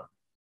written down.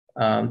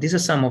 These are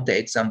some of the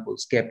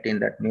examples kept in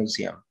that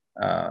museum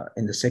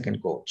in the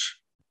second coach.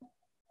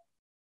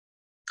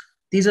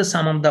 These are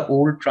some of the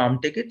old tram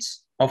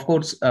tickets. Of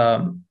course,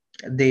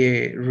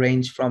 they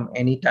range from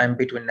any time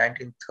between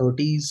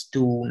 1930s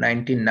to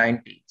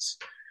 1990s.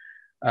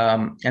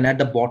 And at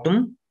the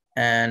bottom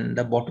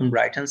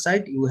right hand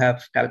side, you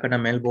have Calcutta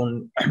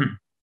Melbourne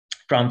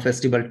Tram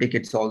Festival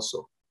tickets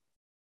also.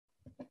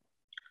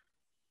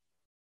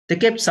 They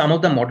kept some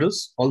of the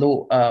models,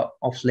 although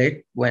of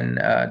late, when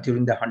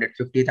during the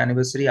 150th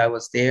anniversary, I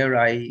was there,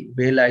 I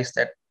realized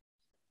that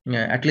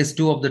at least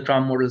 2 of the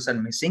tram models are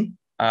missing.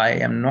 I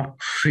am not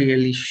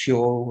really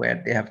sure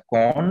where they have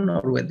gone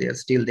or whether they are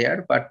still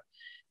there, but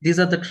these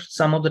are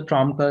some of the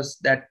tram cars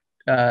that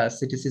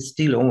CTC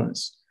still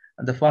owns.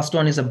 The first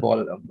one is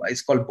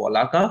it's called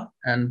Bolaka,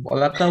 and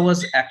Bolaka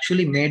was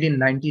actually made in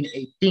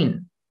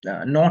 1918,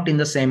 not in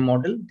the same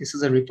model. This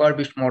is a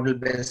refurbished model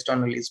based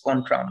on a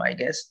Lisbon tram, I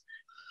guess.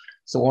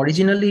 So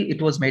originally it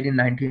was made in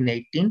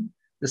 1918.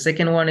 The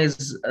second one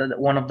is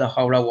one of the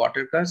Howrah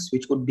water cars,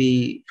 which could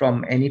be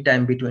from any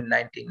time between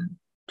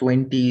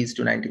 1920s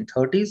to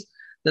 1930s.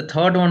 The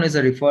third one is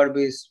a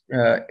refurbished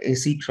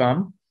AC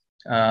tram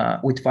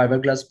with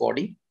fiberglass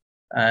body.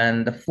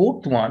 And the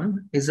fourth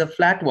one is a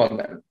flat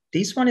wagon.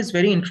 This one is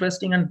very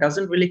interesting and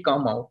doesn't really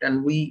come out.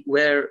 And we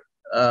were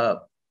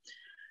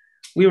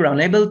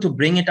unable to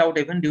bring it out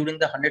even during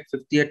the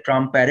 150th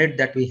tram parade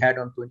that we had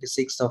on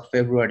 26th of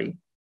February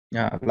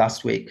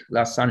last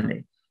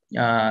Sunday,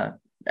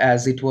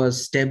 as it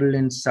was stable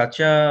in such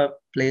a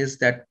place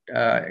that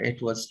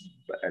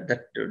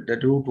the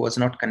route was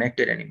not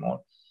connected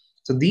anymore.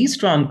 So these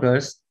tram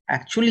cars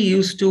actually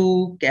used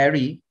to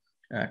carry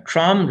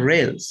tram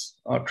rails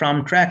or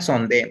tram tracks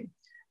on them.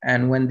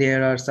 And when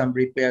there are some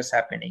repairs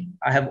happening,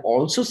 I have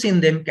also seen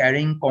them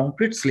carrying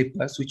concrete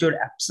sleepers, which are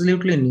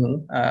absolutely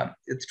new.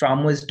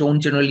 Tramways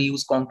don't generally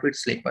use concrete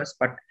sleepers,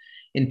 but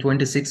in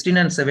 2016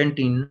 and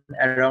 17,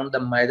 around the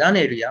Maidan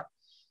area,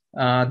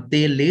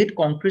 they laid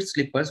concrete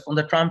sleepers on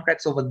the tram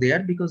tracks over there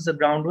because the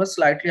ground was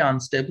slightly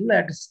unstable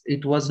as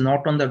it was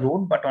not on the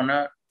road, but on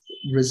a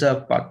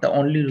reserved path, the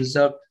only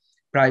reserved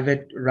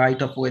private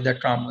right of way that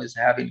tramways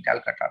have in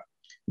Calcutta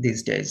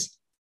these days.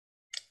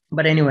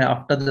 But anyway,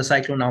 after the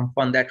cyclone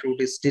Amphan, that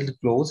route is still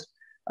closed.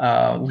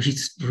 We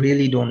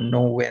really don't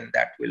know when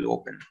that will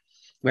open.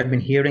 We've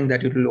been hearing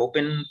that it will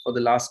open for the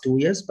last 2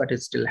 years, but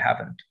it still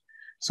haven't.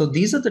 So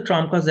these are the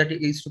tram cars that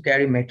used to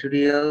carry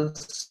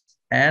materials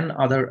and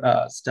other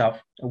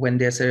stuff when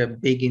there's a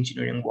big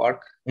engineering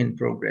work in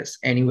progress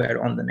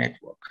anywhere on the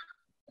network.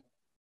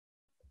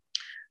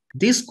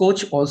 This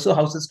coach also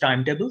houses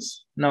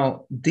timetables.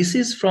 Now, this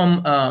is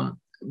from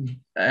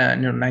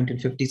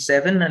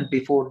 1957 and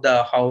before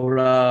the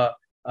Howrah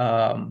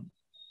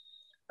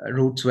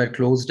routes were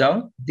closed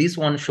down. This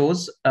one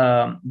shows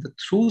the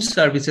through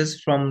services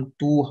from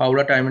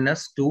Howrah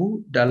terminus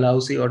to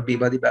Dalhousie or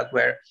Bibadibag,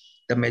 where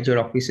the major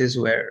offices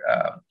were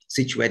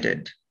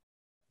situated.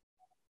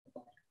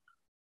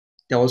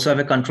 They also have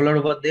a controller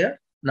over there.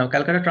 Now,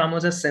 Calcutta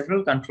Tramways has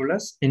several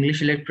controllers.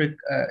 English Electric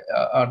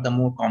are the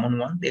more common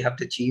one. They have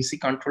the GEC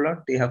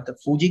controller. They have the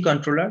Fuji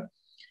controller.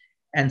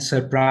 And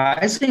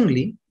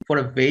surprisingly, for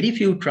a very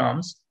few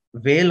trams,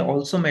 Vale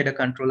also made a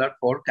controller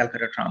for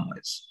Calcutta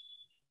Tramways.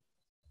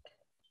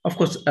 Of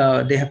course,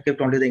 they have kept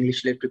only the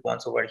English Electric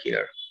ones over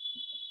here.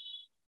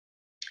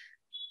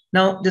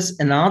 Now, there's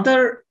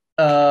another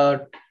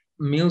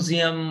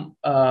museum,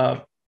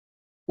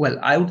 well,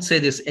 I would say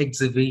this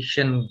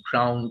exhibition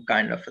ground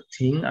kind of a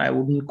thing. I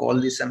wouldn't call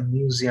this a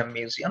museum,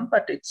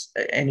 but it's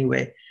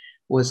anyway,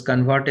 was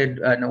converted,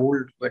 an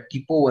old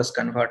depot was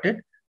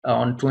converted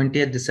on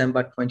 20th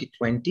December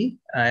 2020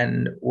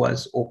 and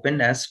was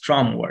opened as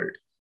Tram World.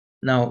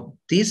 Now,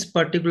 this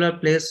particular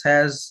place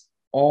has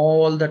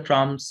all the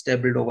trams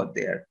stabled over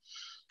there.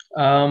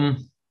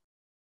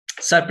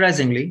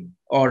 Surprisingly,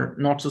 or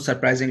not so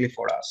surprisingly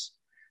for us,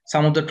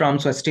 some of the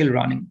trams were still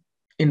running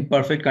in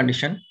perfect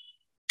condition,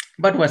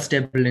 but were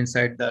stable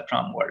inside the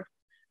Tram World,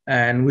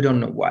 and we don't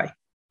know why.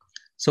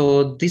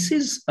 So this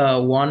is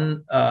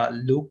one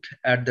look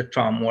at the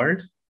Tram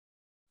World.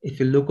 If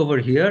you look over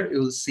here,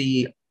 you'll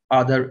see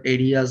other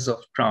areas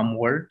of Tram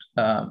World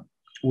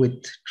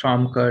with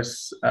tram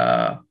cars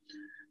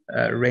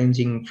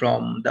ranging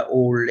from the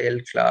old L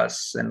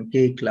class and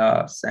K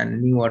class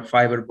and newer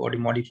fiber body,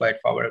 modified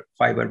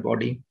fiber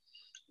body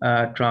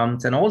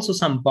trams, and also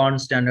some Barn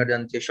Standard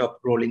and J-Shop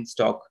rolling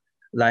stock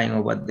lying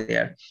over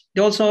there.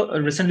 They also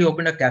recently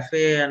opened a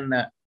cafe and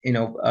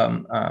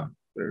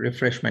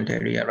refreshment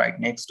area right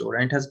next door,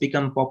 and it has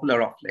become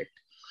popular of late.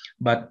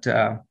 But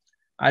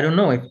I don't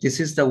know if this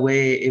is the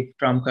way, if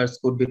tram cars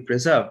could be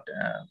preserved,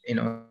 in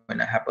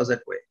a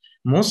haphazard way.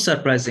 Most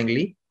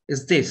surprisingly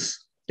is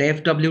this, the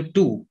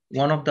FW2,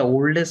 one of the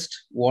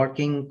oldest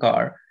working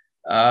car,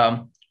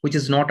 which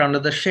is not under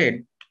the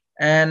shade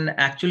and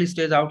actually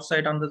stays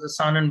outside under the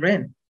sun and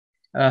rain.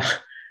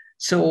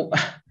 So,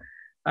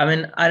 I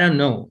mean, I don't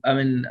know. I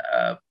mean,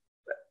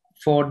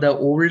 for the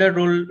older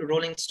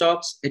rolling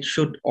stocks, it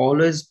should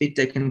always be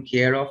taken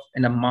care of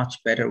in a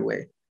much better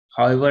way.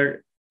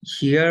 However,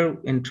 here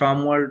in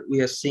Tram World, we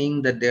are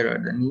seeing that there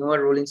are the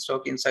newer rolling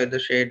stock inside the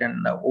shade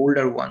and the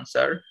older ones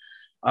are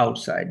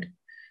outside.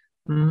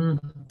 And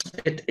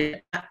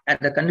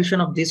the condition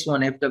of this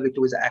one,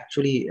 FW2, is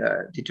actually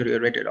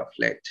deteriorated of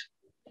late.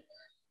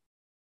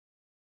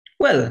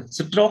 Well,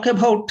 so talk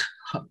about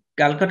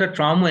Calcutta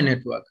Tramway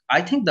Network.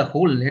 I think the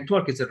whole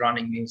network is a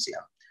running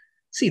museum.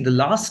 See, the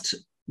last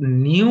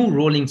new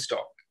rolling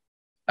stock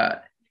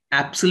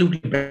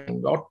absolutely brand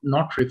new,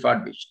 not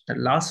refurbished. The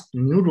last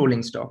new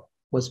rolling stock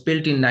was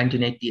built in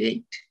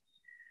 1988.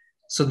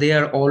 So they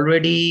are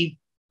already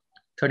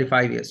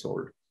 35 years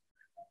old.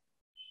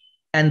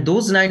 And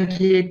those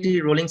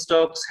 1980 rolling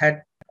stocks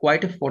had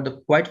quite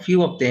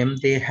few of them,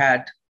 they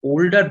had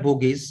older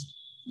bogies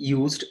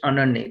used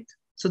underneath.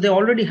 So they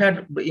already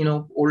had,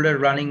 older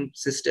running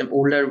system,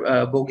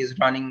 older bogies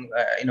running,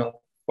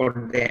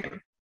 for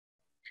them.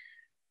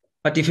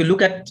 But if you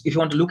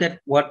want to look at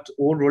what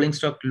old rolling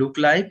stock look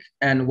like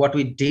and what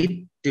we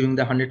did during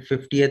the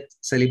 150th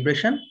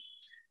celebration,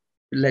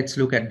 let's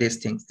look at these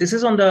things. This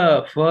is on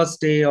the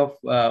first day of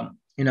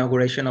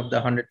inauguration of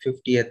the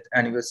 150th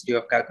anniversary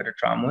of Calcutta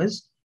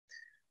Tramways.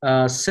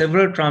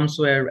 Several trams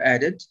were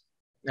added,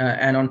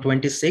 and on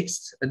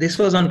 26th, this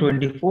was on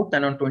 24th,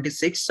 and on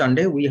 26th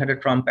Sunday, we had a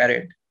tram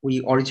parade.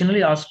 We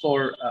originally asked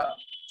for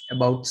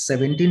about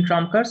 17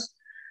 tram cars.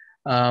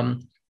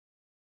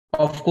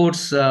 Of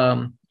course,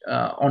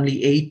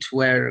 only 8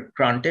 were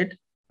granted.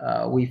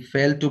 We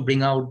failed to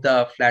bring out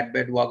the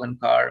flatbed wagon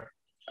car,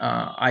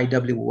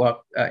 IW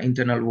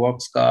internal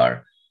works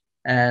car,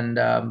 and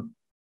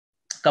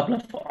couple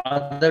of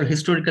other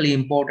historically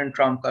important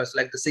tram cars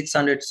like the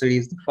 600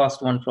 series, the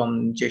first one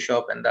from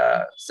J-Shop, and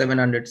the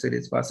 700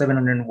 series,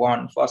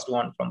 701, first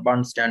one from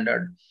Burn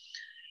Standard,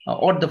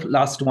 or the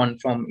last one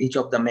from each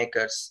of the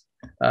makers.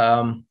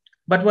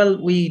 But well,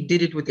 we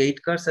did it with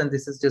 8 cars, and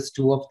this is just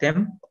 2 of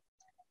them.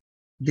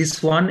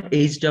 This one,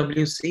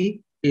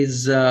 HWC,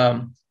 is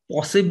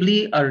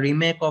possibly a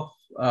remake of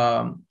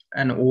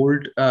an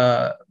old,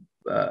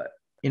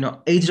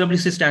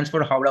 HWC stands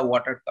for Howrah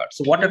Water Cars.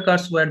 So water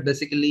cars were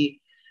basically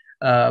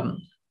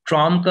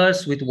tram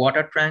cars with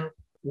water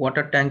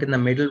tank in the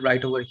middle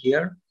right over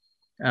here.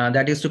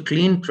 That is to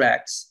clean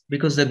tracks,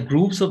 because the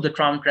grooves of the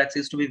tram tracks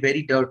used to be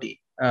very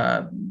dirty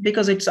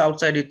because it's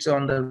outside, it's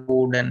on the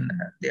road, and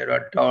there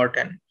are dirt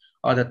and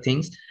other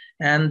things.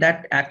 And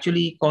that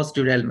actually caused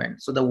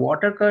derailment. So the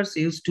water cars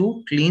used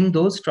to clean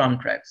those tram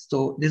tracks.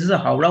 So this is a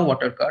Howrah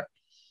water car,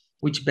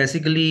 which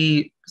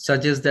basically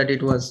suggests that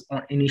it was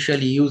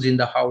initially used in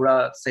the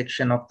Howrah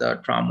section of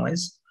the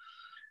tramways.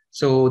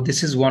 So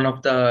this is one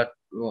of the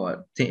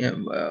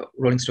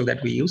rolling stock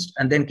that we used.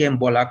 And then came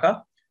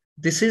Bolaka.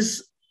 This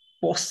is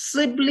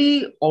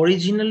possibly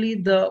originally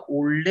the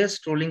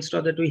oldest rolling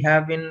stock that we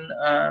have in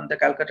the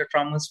Calcutta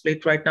Tramways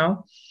fleet right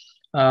now.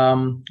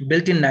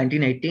 Built in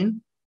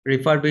 1918,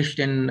 refurbished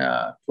in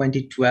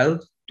 2012,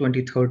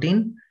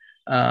 2013.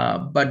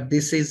 But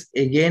this is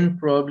again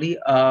probably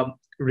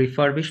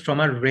refurbished from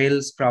a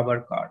rail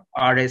scrubber car,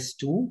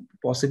 RS2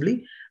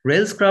 possibly.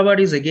 Rail scrubber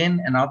is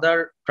again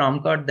another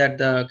tram car that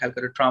the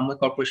Calcutta Tramway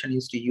Corporation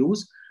used to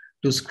use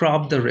to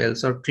scrub the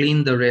rails or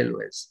clean the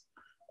railways,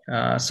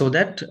 so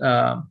that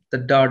the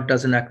dirt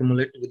doesn't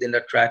accumulate within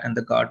the track and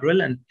the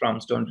guardrail and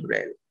trams don't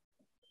derail.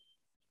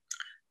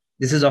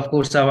 This is, of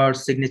course, our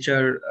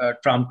signature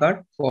tram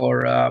car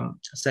for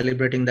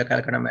celebrating the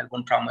Calcutta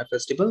Melbourne Tramway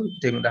Festival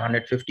during the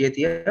 150th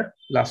year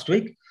last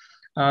week.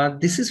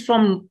 This is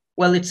from,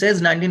 well, it says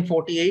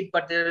 1948,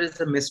 but there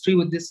is a mystery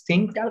with this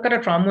thing. Calcutta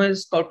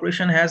Tramways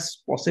Corporation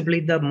has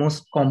possibly the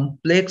most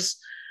complex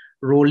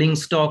rolling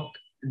stock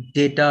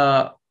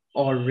data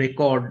or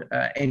record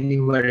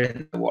anywhere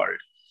in the world.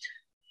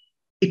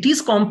 It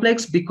is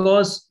complex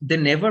because they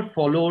never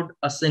followed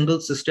a single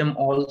system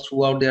all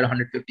throughout their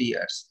 150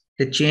 years.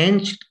 They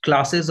changed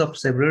classes of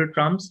several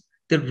trams.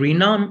 They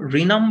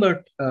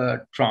renumbered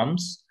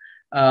trams.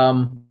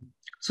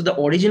 So the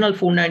original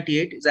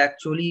 498 is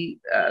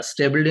actually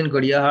stabled in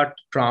Gadiahat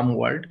Tram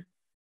World,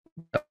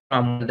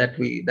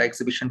 the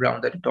exhibition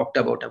ground that we talked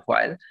about a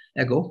while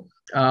ago,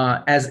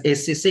 as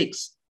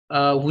SC6,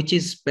 which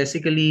is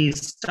basically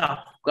Staff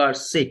Car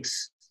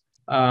 6.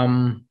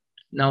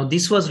 Now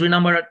this was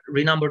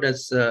renumbered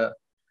as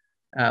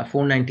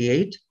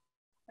 498,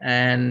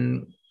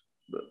 and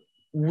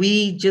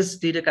we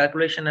just did a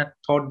calculation and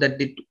thought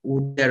that it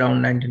would be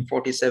around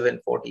 1947,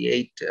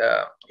 48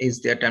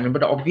 is their time.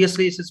 But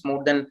obviously this is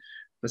more than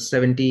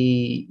 70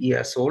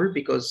 years old,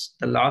 because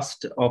the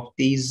last of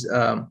these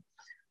L-class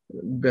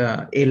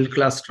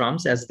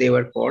trams, as they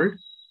were called,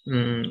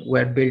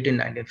 were built in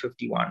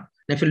 1951.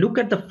 Now, if you look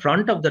at the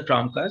front of the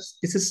tram cars,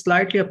 this is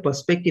slightly a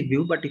perspective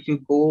view, but if you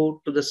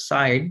go to the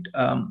side,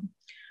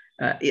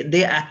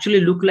 they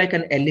actually look like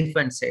an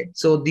elephant's head.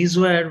 So these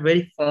were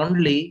very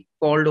fondly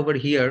called over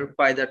here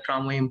by the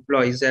tramway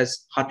employees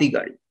as Hati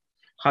Gari.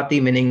 Hati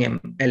meaning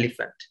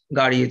elephant.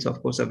 Gari is,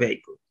 of course, a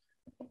vehicle.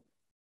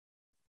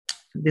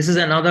 This is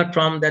another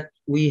tram that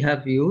we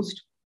have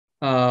used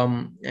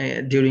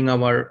during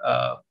our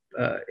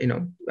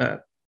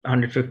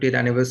 150th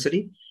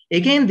anniversary.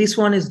 Again, this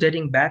one is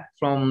dating back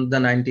from the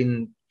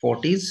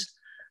 1940s,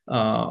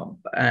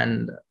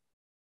 and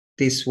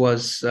this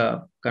was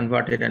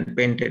converted and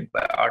painted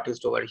by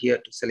artists over here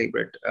to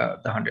celebrate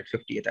the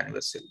 150th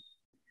anniversary.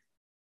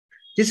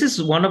 This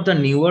is one of the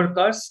newer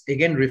cars,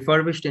 again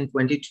refurbished in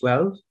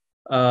 2012.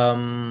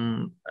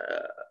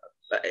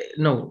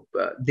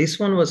 This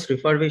one was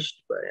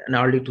refurbished in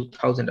early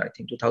 2000, I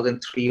think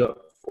 2003 or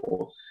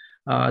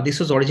 4. This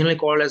was originally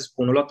called as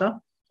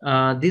Bonolata.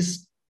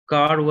 This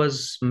car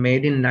was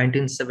made in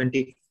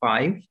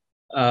 1975.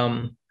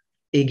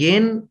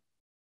 Again,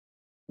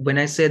 when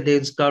I say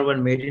this car was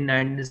made in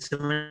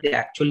 1970, they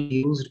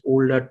actually used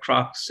older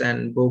trucks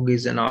and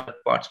bogies and other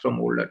parts from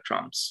older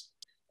trams.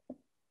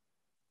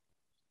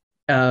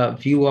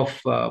 View of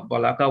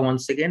Balaka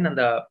once again, and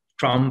the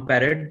tram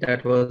parade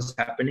that was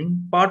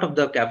happening. Part of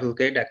the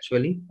cavalcade,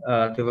 actually.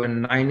 There were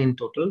 9 in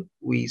total.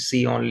 We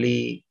see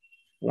only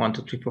 1,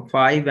 2, 3, 4,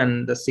 5,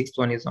 and the 6th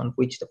one is on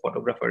which the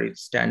photographer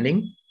is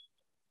standing.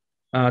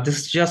 This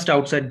is just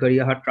outside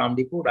Gariyahat Tram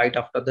Depot, right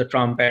after the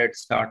tram parade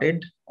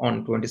started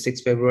on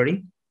 26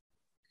 February.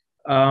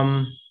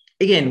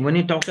 Again, when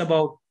you talk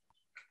about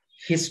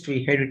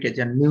history, heritage,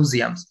 and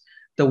museums,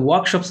 the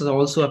workshops are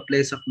also a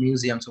place of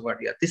museums over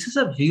here. This is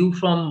a view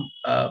from,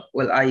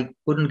 well, I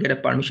couldn't get a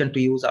permission to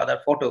use other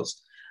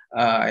photos,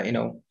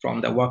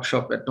 from the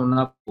workshop at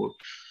Nonapur.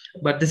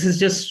 But this is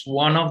just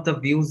one of the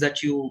views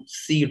that you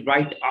see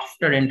right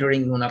after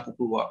entering Nonapur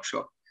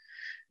workshop.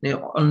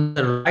 Now, on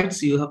the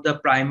right, you have the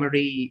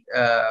primary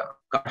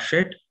car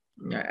shed,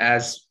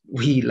 as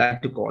we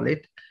like to call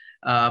it.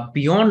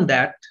 Beyond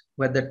that,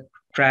 where the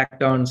track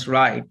turns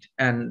right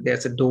and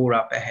there's a door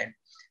up ahead,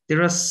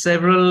 there are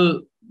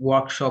several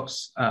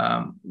workshops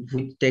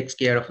which takes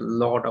care of a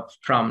lot of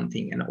tram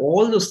thing, and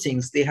all those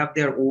things, they have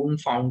their own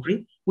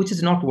foundry which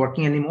is not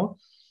working anymore,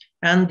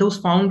 and those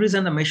foundries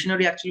and the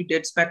machinery actually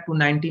dates back to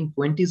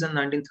 1920s and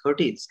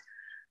 1930s.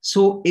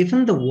 So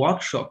even the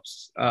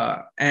workshops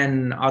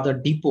and other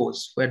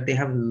depots where they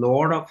have a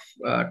lot of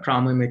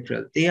tramway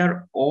material, they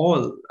are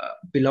all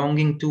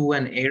belonging to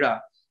an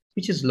era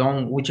which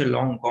are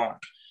long gone.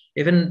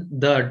 Even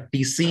the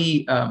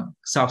DC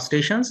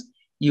substations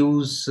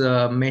use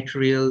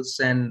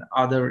materials and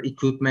other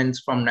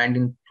equipments from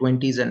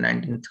 1920s and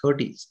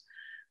 1930s.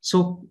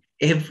 So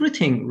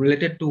everything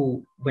related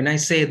to, when I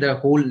say the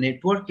whole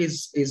network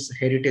is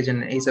heritage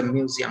and is a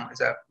museum,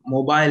 is a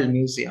mobile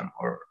museum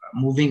or a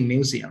moving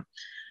museum.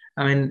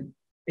 I mean,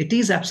 it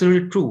is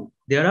absolutely true.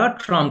 There are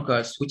tram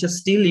cars which are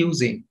still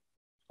using,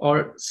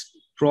 or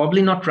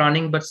probably not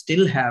running, but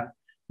still have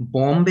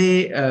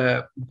Bombay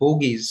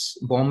bogies,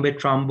 Bombay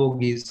tram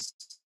bogies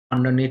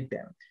underneath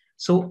them.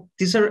 So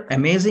these are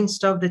amazing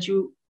stuff that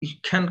you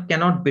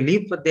cannot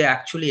believe, but they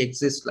actually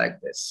exist like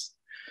this.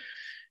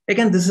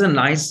 Again, this is a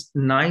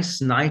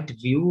nice night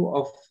view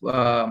of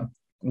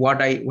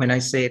when I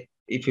say,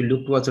 if you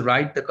look towards the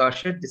right, the car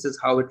shed, this is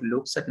how it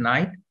looks at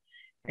night.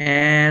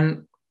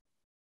 And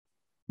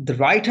the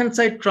right-hand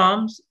side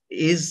trams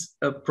is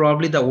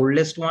probably the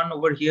oldest one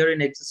over here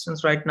in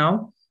existence right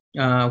now,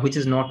 which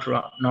is not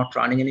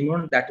running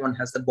anymore. That one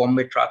has the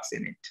Bombay trucks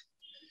in it.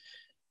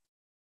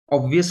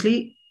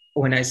 Obviously,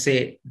 when I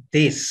say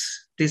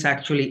this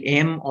actually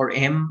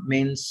M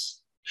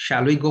means,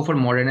 shall we go for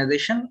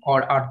modernization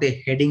or are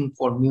they heading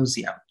for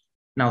museum?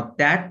 Now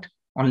that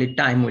only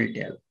time will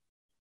tell.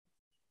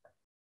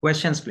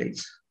 Questions,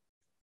 please.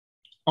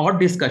 Or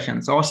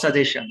discussions or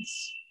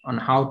suggestions on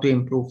how to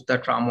improve the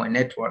tramway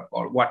network,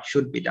 or what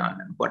should be done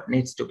and what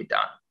needs to be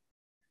done.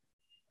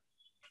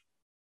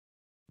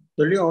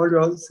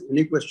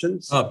 Any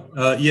questions?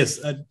 Yes.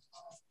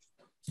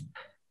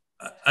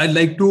 I'd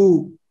like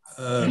to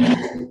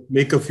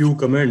make a few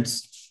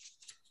comments.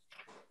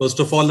 First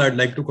of all, I'd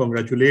like to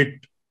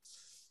congratulate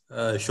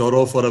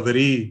Sourav for a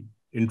very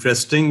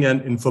interesting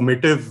and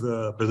informative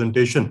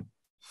presentation.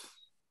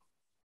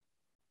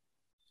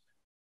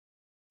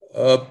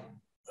 I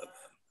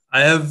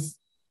have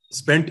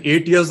spent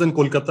 8 years in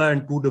Kolkata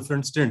and 2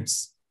 different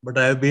stints, but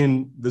I have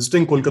been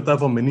visiting Kolkata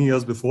for many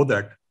years before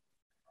that.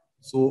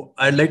 So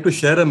I'd like to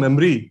share a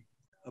memory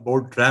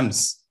about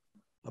trams.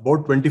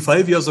 About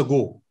 25 years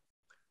ago,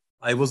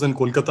 I was in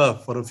Kolkata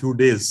for a few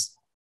days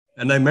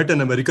and I met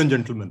an American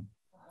gentleman,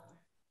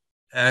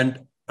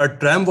 and a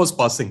tram was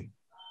passing.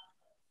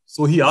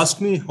 So he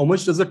asked me, how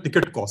much does a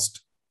ticket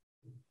cost?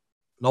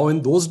 Now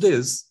in those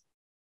days,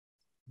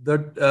 there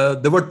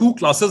were 2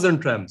 classes in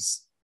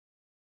trams.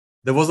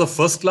 There was a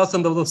first class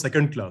and there was a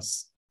second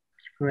class.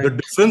 Right. The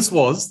difference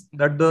was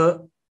that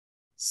the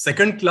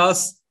second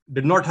class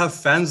did not have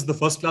fans. The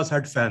first class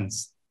had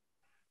fans.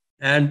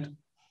 And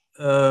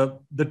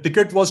the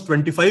ticket was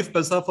 25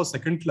 paisa for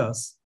second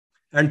class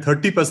and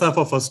 30 paisa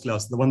for first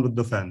class, the one with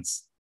the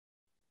fans.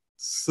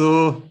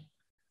 So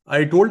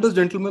I told this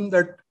gentleman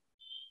that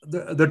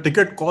the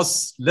ticket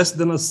costs less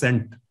than a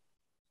cent.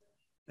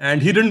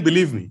 And he didn't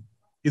believe me.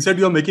 He said,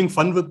 you're making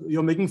fun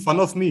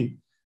of me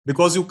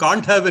because you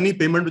can't have any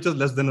payment which is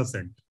less than a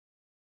cent.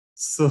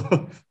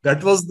 So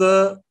that was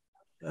the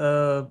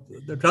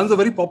trams were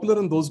very popular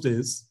in those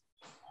days.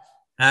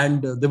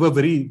 And they were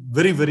very,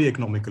 very, very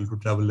economical to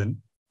travel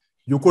in.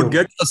 You could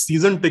get a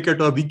season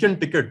ticket or a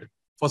weekend ticket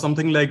for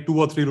something like 2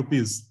 or 3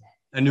 rupees.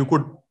 And you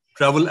could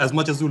travel as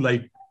much as you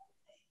like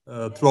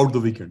throughout the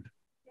weekend.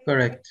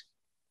 Correct.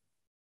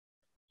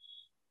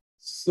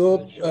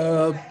 So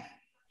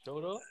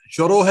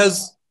Sourav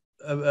has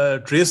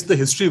traced the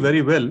history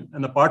very well.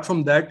 And apart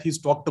from that, he's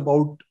talked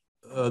about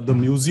the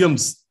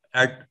museums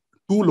at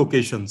 2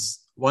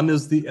 locations. One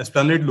is the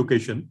Esplanade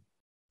location,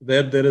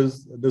 where there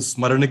is this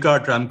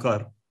Smaranika tram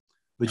car,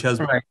 which has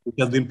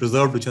been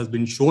preserved, which has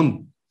been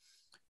shown.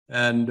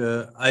 And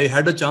I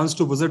had a chance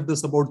to visit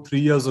this about 3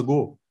 years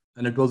ago,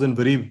 and it was in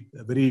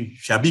very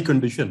shabby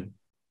condition.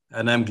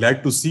 And I'm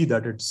glad to see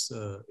that it's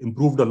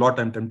improved a lot.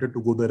 I'm tempted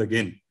to go there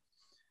again.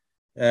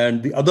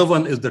 And the other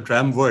one is the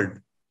Tram World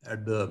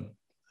at the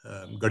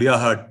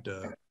Gadiahat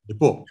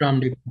depot. Tram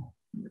depot.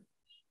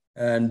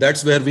 And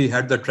that's where we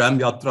had the Tram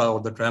Yatra or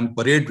the Tram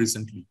Parade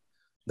recently.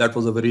 That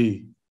was a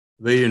very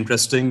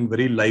interesting,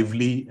 very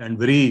lively and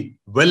very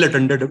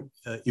well-attended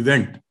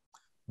event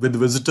with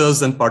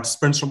visitors and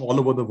participants from all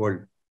over the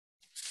world.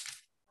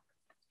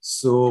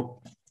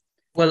 So,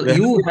 well,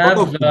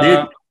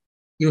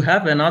 you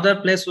have another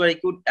place where you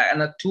could,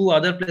 and two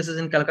other places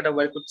in Calcutta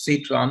where you could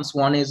see trams.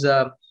 One is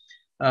a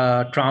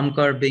tram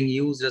car being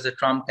used as a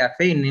tram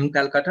cafe in New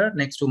Calcutta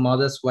next to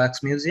Mother's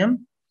Wax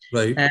Museum.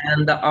 Right.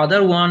 And the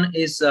other one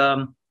is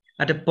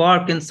at a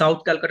park in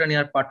South Calcutta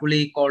near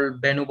Patuli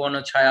called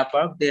Benubono Chaya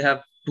Park. They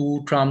have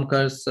two tram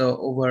cars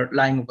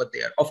lying over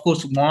there. Of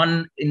course,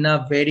 one in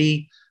a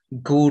very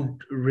good,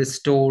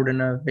 restored,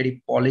 and a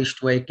very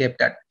polished way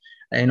kept at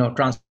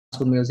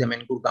Transport Museum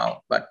in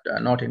Gurgaon, but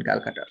not in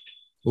Calcutta.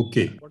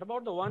 Okay. What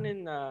about the one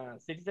in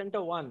City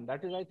Center 1?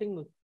 That is, I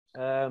think,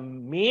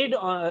 made.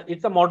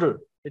 It's a model.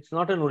 It's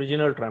not an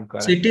original tram car.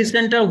 City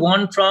Center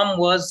 1 tram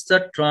was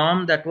the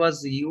tram that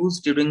was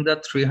used during the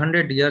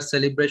 300-year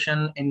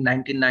celebration in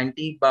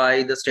 1990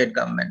 by the state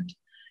government.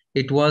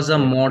 It was a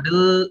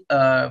model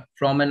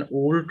from an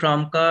old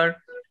tram car,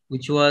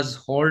 which was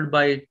hauled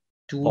by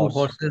two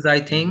horses,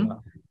 I think.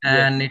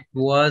 Yeah. And it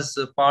was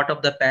part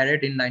of the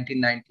parade in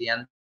 1990.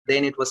 And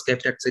then it was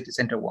kept at City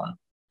Center 1.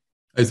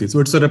 I see. So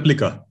it's a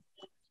replica.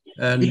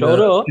 And in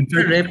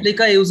fact,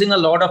 replica using a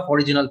lot of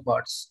original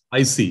parts.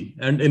 I see.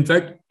 And in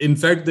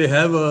fact, they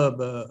have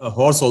a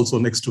horse also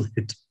next to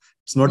it.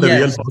 It's not a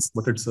real horse,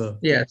 but it's a...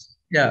 Yes.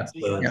 Yeah.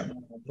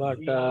 But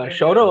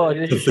Shaurav,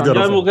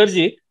 Sanjay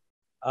Mukherjee,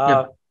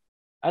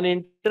 an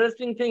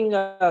interesting thing,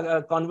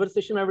 a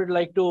conversation I would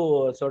like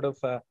to sort of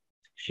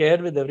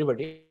share with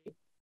everybody.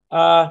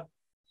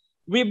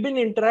 We've been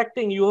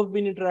interacting, you have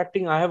been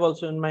interacting, I have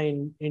also in my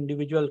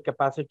individual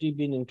capacity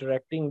been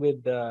interacting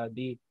with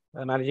the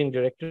Managing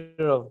Director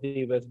of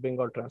the West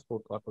Bengal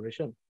Transport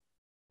Corporation.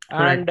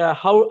 And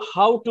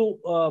how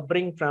to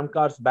bring tram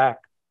cars back.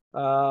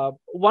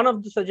 One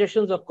of the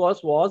suggestions, of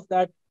course, was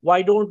that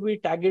why don't we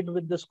tag it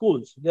with the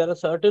schools? There are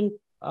certain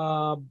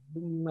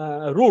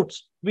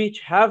routes which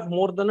have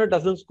more than a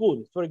dozen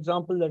schools. For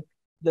example,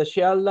 the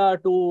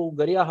Shialda to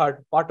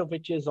Gariahat, part of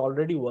which is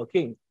already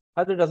working,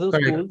 has a dozen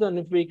schools. And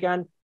if we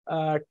can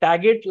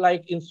tag it,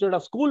 like instead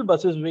of school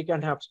buses, we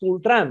can have school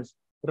trams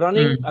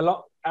running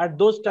along at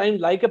those times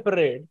like a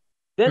parade,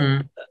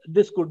 then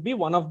this could be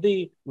one of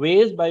the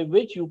ways by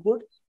which you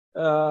could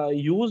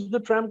use the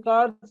tram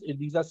cars.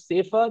 These are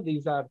safer,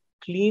 these are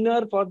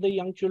cleaner for the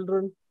young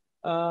children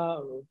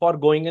for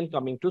going and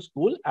coming to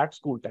school at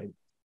school time.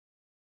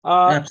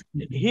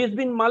 He has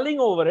been mulling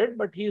over it,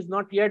 but he has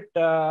not yet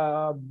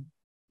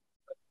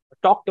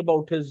talked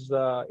about his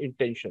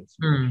intentions.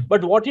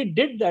 But what he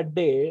did that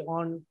day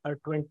on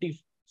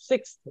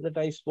 26th that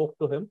I spoke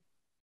to him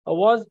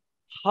was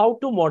how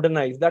to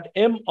modernize that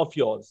M of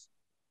yours.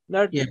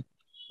 That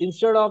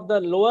instead of the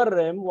lower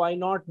M, why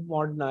not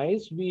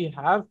modernize? We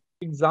have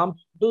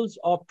examples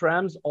of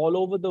trams all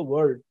over the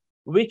world,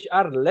 which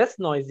are less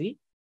noisy,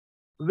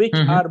 which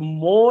are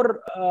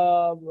more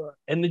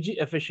energy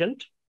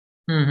efficient,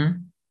 and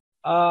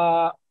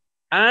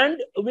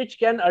which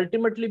can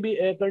ultimately be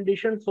air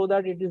conditioned so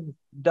that it is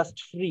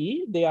dust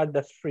free. They are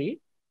dust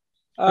free.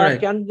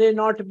 Can they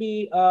not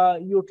be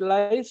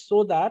utilized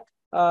so that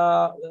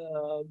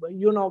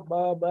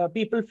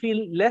people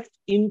feel less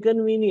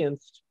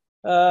inconvenienced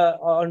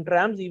on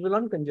trams, even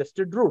on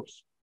congested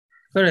routes?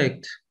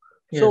 Correct.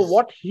 So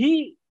what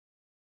he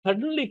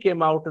suddenly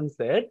came out and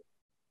said,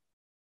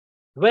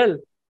 well,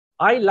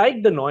 I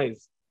like the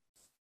noise.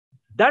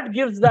 That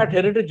gives that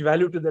heritage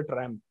value to the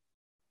tram.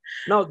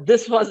 Now,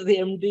 this was the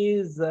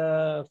MD's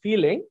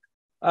feeling.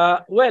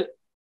 Well,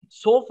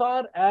 so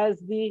far as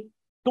the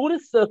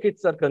tourist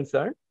circuits are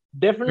concerned,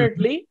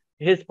 definitely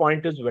his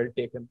point is well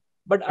taken.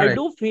 But I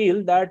do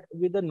feel that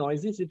with a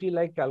noisy city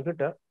like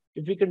Calcutta,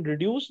 if we can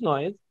reduce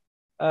noise,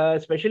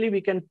 especially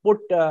we can put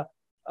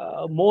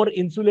more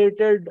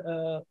insulated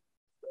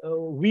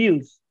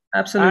wheels.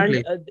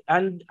 Absolutely.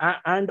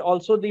 And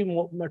also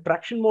the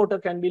traction motor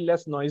can be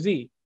less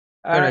noisy.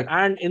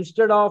 And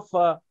instead of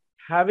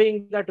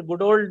having that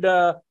good old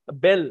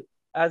bell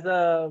as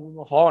a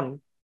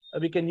horn,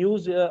 we can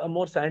use a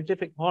more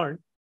scientific horn.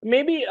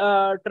 Maybe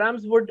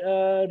trams would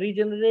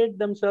regenerate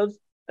themselves,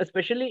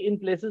 especially in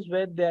places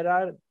where there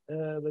are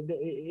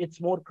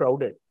it's more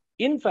crowded.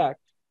 In fact,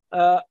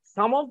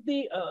 some of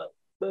the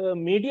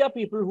media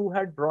people who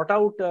had brought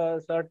out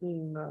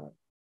certain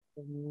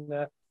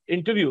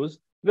interviews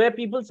where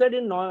people said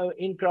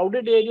in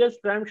crowded areas,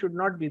 trams should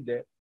not be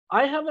there.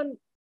 I have an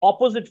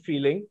opposite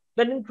feeling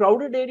that in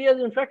crowded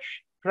areas, in fact,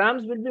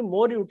 trams will be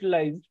more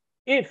utilized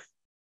if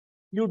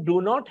you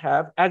do not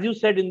have, as you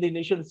said in the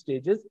initial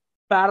stages,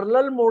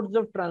 parallel modes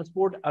of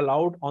transport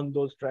allowed on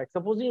those tracks.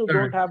 Supposing you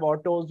don't Correct. have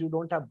autos, you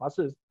don't have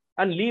buses,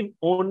 and leave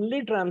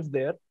only trams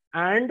there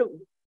and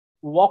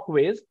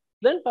walkways,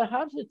 then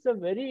perhaps it's a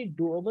very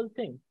doable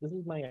thing. This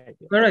is my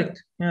idea.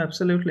 Correct. Yeah,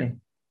 absolutely.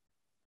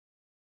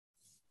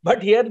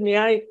 But here, may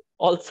I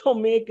also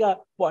make a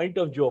point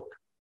of joke?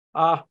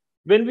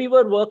 When we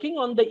were working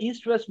on the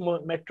East-West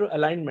metro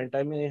alignment,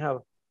 I may have,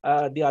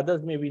 the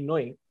others may be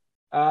knowing,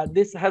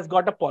 this has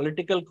got a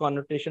political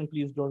connotation,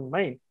 please don't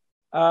mind.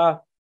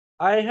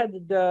 I had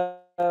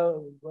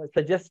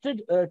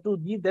suggested to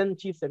the then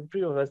Chief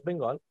Secretary of West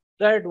Bengal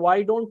that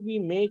why don't we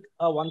make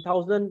a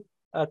 1,000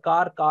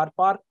 car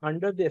park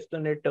under the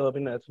Esplanade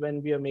terminus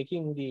when we are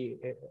making the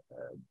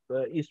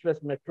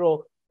East-West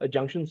metro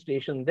junction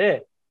station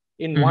there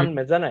in one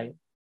mezzanine,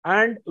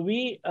 and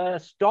we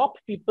stop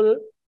people,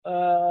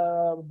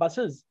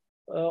 buses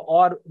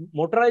or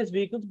motorized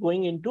vehicles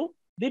going into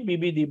the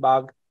BBD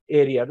Bagh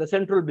area, the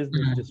central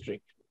business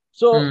district.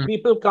 So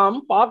people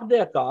come, park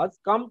their cars,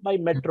 come by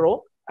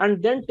metro,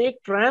 and then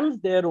take trams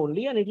there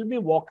only, and it will be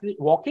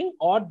walking,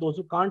 or those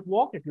who can't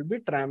walk, it will be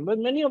tram. But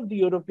many of the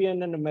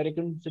European and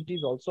American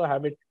cities also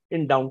have it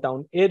in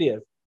downtown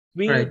areas.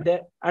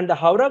 And the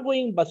Howrah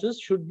going buses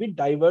should be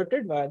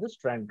diverted via the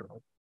Strand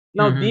Road.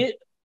 Now,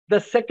 the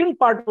second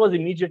part was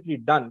immediately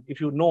done, if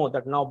you know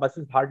that now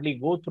buses hardly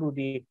go through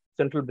the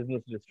central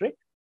business district.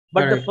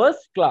 But the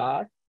first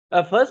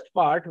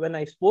part, when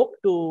I spoke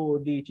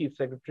to the Chief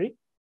Secretary,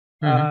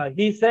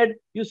 he said,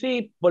 you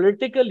see,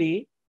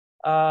 politically,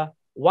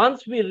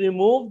 once we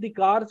remove the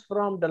cars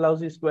from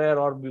Dalhousie Square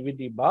or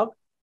BBD Bagh,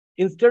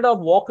 instead of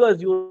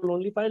walkers, you will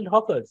only find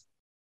hawkers.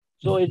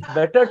 So it's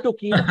better to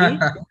keep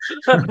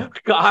the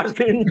cars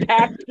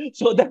intact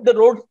so that the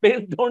road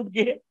space don't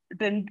get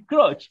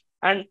encroached.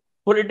 And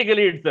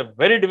politically, it's a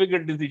very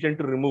difficult decision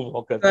to remove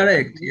hawkers.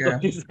 Correct. Yeah. So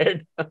he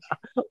said,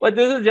 but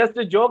this is just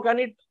a joke, and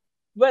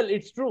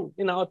it's true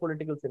in our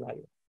political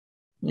scenario.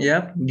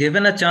 Yeah,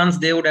 given a chance,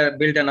 they would have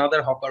built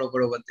another hawker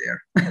over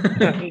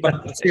there,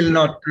 but still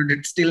not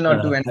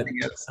do anything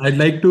else. I'd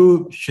like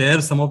to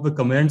share some of the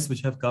comments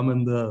which have come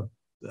in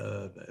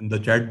the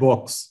chat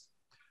box.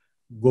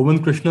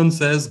 Govind Krishnan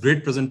says,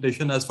 great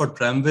presentation. As for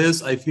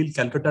tramways, I feel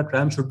Calcutta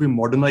tram should be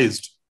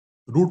modernized,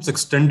 routes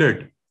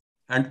extended,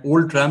 and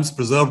old trams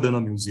preserved in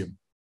a museum.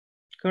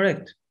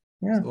 Correct.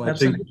 Yeah, so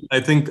absolutely. I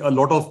think a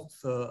lot of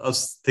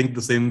us think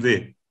the same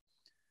way.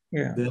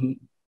 Yeah. Then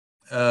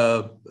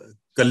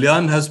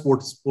Kalyan has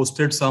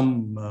posted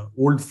some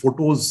old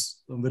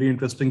photos, some very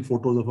interesting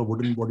photos of a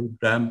wooden body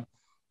tram,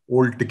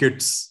 old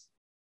tickets,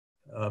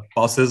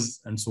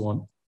 passes, and so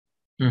on.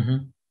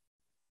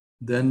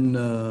 Then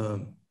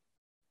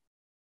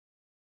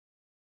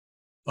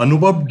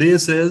Anubhav Day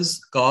says,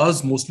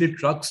 cars, mostly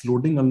trucks,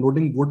 loading,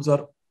 unloading goods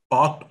are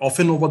parked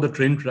often over the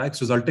train tracks,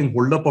 resulting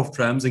holdup of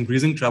trams,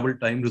 increasing travel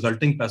time,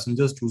 resulting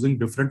passengers choosing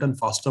different and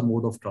faster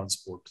mode of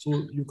transport. So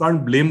you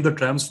can't blame the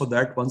trams for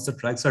that once the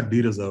tracks are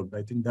de-reserved.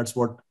 I think that's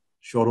what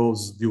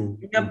Shoro's view.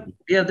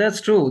 Yeah,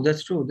 that's true.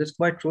 That's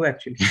quite true,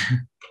 actually.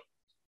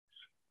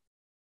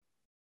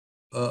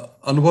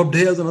 Anubhav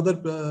Day has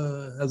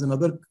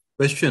another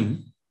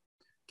question.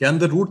 Can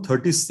the Route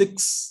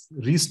 36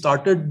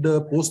 restarted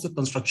post the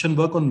construction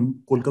work on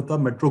Kolkata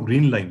Metro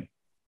Green Line?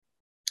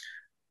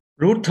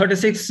 Route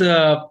 36,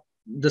 the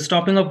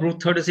stopping of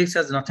Route 36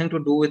 has nothing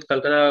to do with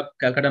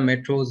Calcutta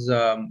Metro's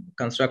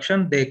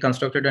construction. They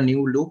constructed a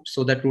new loop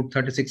so that Route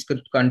 36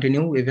 could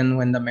continue even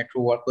when the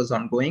metro work was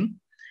ongoing.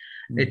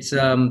 It's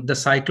the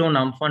cyclone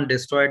Amphan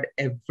destroyed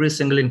every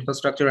single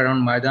infrastructure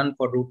around Maidan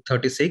for Route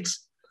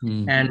 36.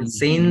 And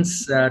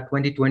since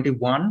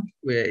 2021,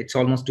 it's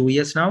almost 2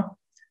 years now,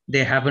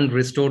 they haven't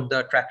restored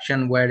the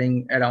traction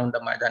wiring around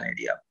the Maidan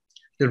area.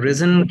 The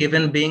reason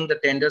given being the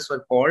tenders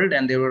were called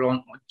and they were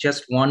on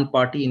just one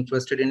party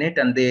interested in it,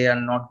 and they are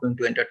not going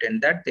to entertain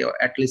that. They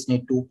at least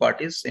need two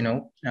parties,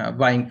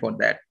 vying for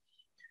that.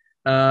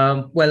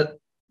 Well,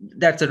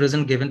 that's the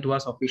reason given to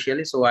us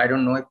officially. So I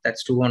don't know if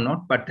that's true or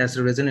not, but that's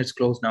the reason it's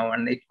closed now,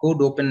 and it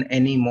could open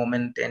any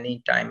moment,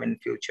 any time in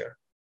future.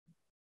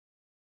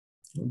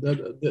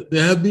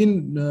 There have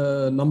been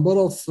a number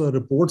of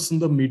reports in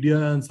the media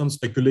and some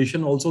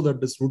speculation also that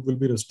this route will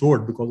be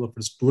restored because of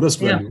its tourist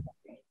value.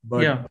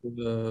 But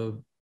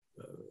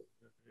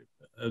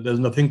there's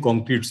nothing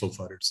concrete so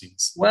far, it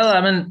seems. Well,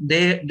 I mean,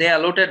 they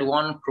allotted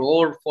 1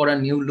 crore for a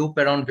new loop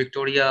around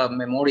Victoria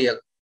Memorial,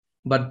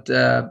 but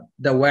the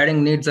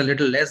wiring needs a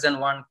little less than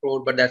 1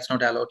 crore, but that's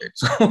not allotted.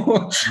 So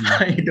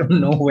I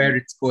don't know where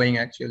it's going,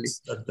 actually.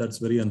 That's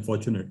very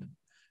unfortunate.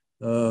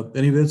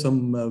 Anyway,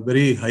 some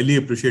very highly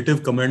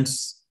appreciative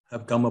comments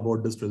have come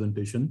about this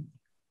presentation.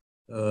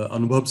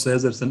 Anubhav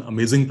says it's an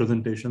amazing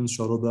presentation,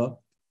 Shoroda.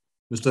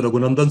 Mr.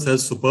 Raghunandan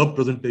says, superb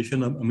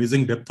presentation,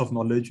 amazing depth of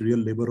knowledge, real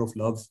labor of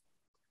love.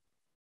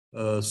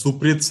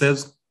 Suprit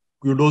says,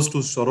 kudos to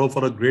Shoro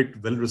for a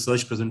great,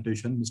 well-researched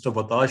presentation. Mr.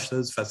 Vatash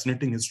says,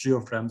 fascinating history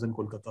of trams in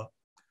Kolkata.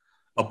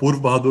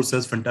 Apurv Bahadur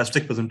says,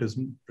 fantastic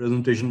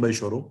presentation by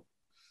Shoro.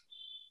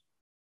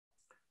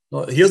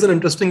 Now, here's an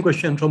interesting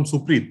question from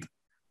Suprit.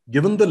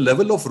 given the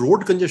level of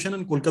road congestion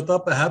in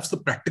Kolkata, perhaps the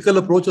practical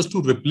approach is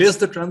to replace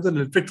the trams and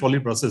electric trolley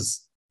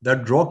buses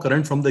that draw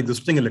current from the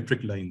existing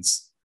electric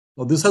lines.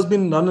 Now, this has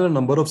been done in a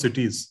number of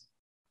cities.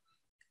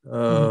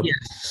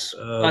 Yes.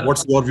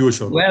 What's your view,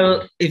 Shaurav?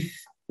 Well, if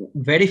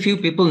very few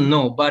people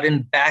know, but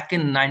back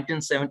in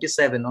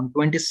 1977, on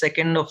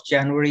 22nd of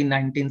January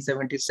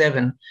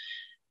 1977,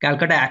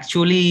 Calcutta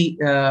actually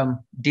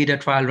did a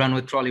trial run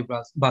with trolley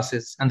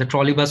buses, and the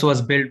trolley bus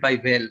was built by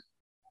Vale.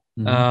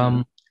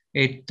 The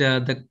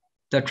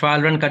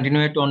trial run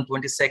continued on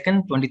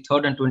 22nd,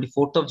 23rd, and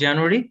 24th of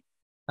January.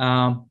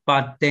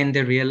 But then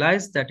they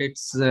realized that it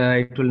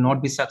will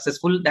not be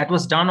successful. That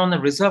was done on the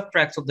reserve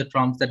tracks of the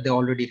trams that they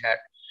already had.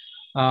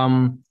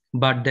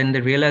 But then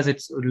they realized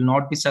it will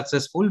not be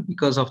successful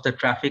because of the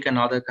traffic and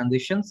other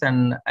conditions,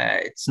 and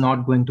it's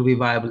not going to be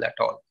viable at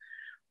all.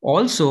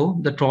 Also,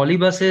 the trolley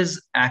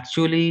buses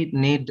actually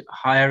need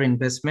higher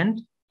investment,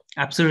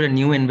 absolutely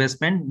new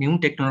investment, new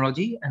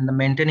technology, and the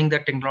maintaining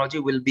that technology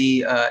will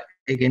be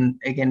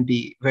again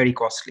be very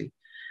costly.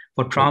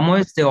 For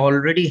tramways, they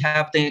already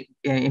have the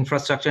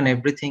infrastructure and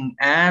everything,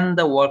 and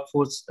the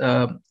workforce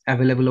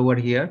available over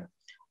here.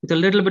 With a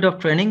little bit of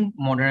training,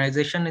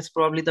 modernization is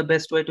probably the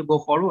best way to go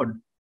forward.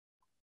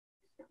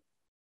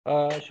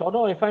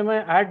 Shaurav, if I may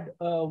add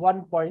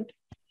one point.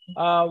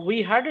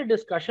 We had a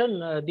discussion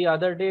the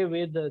other day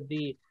with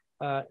the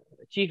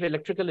chief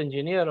electrical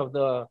engineer of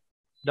the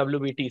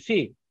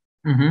WBTC,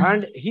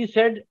 and he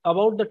said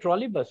about the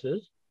trolley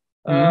buses,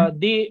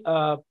 the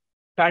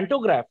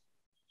pantograph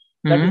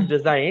that is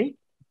designed,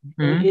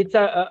 it's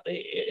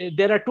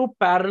there are two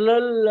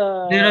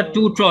parallel. There are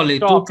two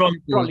trolleys.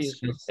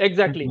 Yes.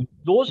 Exactly.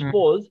 Those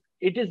poles,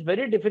 it is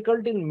very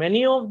difficult in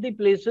many of the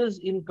places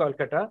in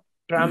Kolkata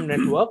tram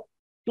network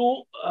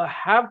to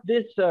have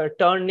this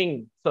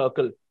turning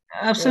circle.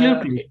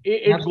 Absolutely.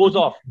 It goes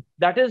off.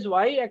 That is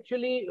why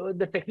actually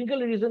the technical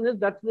reason is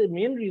that's the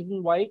main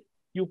reason why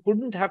you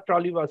couldn't have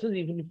trolley buses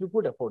even if you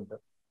could afford them.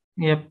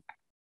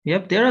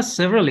 Yep. There are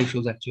several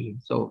issues actually.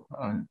 So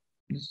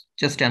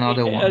just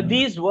another one.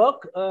 These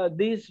work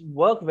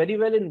very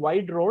well in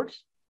wide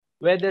roads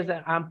where there's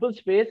an ample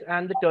space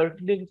and the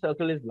turning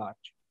circle is large.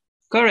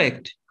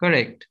 Correct.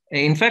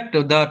 In fact,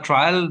 the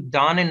trial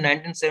done in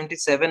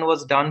 1977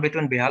 was done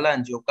between Behala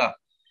and Joka.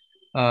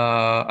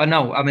 Not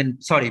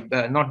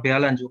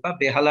Behala and Joka,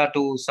 Behala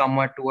to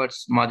somewhere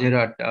towards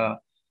Majirat,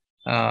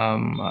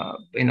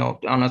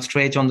 on a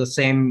stretch on the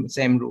same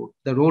route.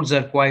 The roads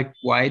are quite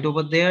wide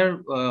over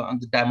there on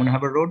the Diamond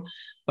Harbour Road,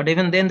 but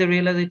even then they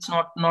realized it's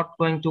not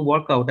going to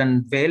work out.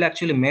 And Vale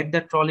actually made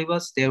that trolley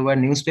bus. There were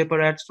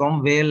newspaper ads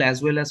from Vale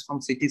as well as from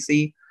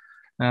CTC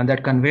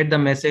that conveyed the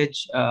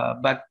message,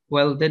 but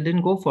well, they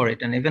didn't go for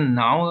it. And even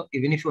now,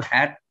 even if you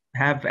have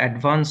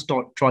advanced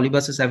trolley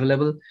buses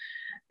available,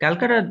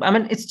 Calcutta,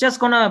 it's just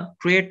gonna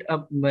create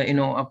a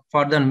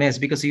further mess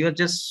because you're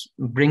just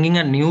bringing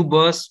a new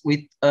bus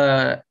with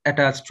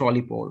attached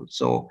trolley pole.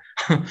 So,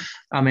 you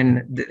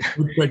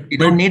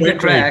don't need the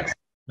tracks.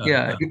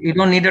 You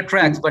don't need the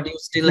tracks, but you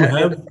still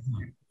have.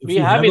 We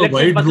have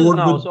electric buses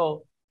now,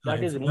 so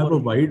that is. If you have a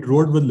wide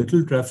road with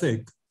little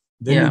traffic,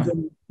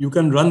 then you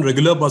can run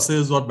regular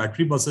buses or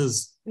battery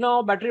buses.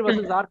 No, battery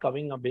buses are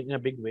coming in a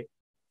big way.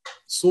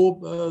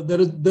 So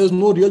there's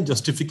no real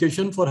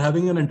justification for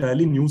having an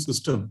entirely new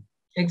system.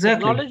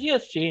 Exactly. Technology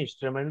has changed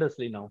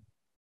tremendously now.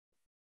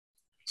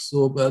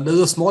 So there's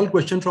a small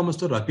question from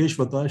Mr. Rakesh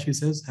Vatash. He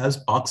says, has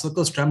Park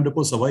Circus tram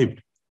depot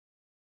survived?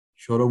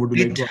 Shaurav, would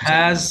you like to answer? It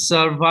has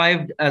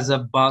survived as a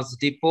bus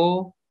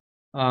depot,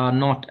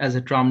 not as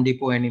a tram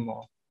depot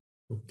anymore.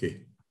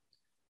 Okay.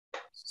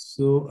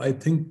 So I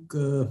think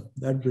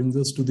that brings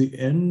us to the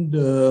end.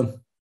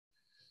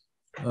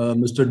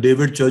 Mr.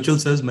 David Churchill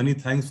says, many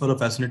thanks for a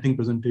fascinating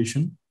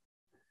presentation.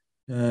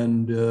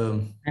 And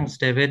thanks,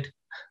 David.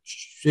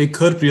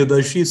 Shekhar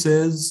Priyadarshi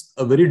says,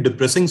 a very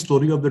depressing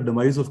story of the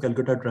demise of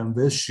Calcutta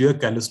Tramways, sheer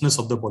callousness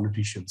of the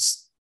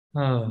politicians.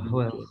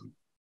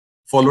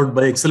 Followed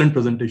by excellent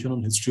presentation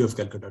on history of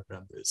Calcutta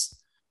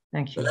Tramways.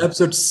 Thank you. Perhaps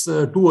it's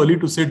too early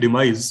to say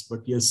demise,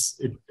 but yes,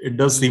 it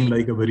does seem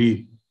like a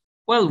very...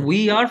 Well,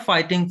 we are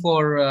fighting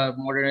for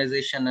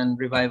modernization and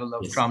revival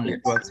of tram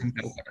networks in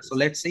Calcutta. So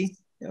let's see.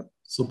 Yep.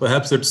 So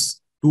perhaps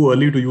it's too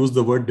early to use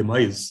the word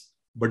demise,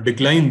 but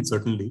decline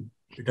certainly.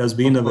 It has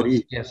been a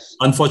very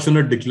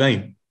unfortunate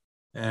decline.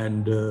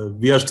 And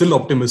we are still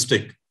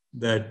optimistic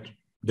that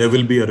there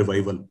will be a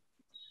revival.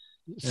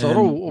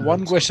 So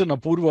one question,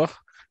 Apurva.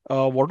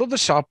 What was the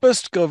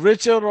sharpest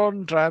curvature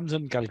on trams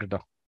in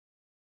Calcutta?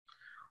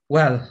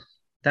 Well,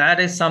 that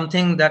is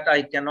something that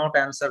I cannot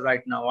answer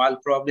right now. I'll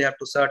probably have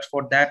to search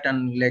for that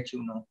and let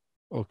you know.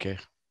 Okay,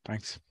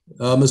 thanks.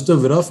 Mr.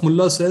 Viraf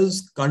Mullah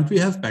says, can't we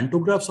have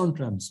pantographs on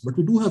trams? But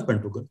we do have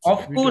pantographs.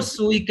 Of course,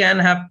 we can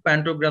have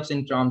pantographs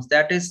in trams.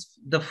 That is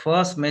the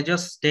first major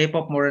step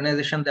of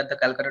modernization that the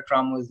Calcutta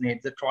tramways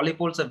need. The trolley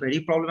poles are very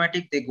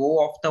problematic. They go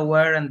off the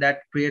wire and that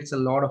creates a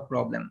lot of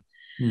problem.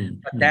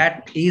 But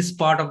that is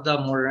part of the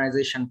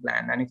modernization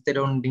plan. And if they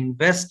don't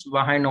invest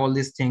behind all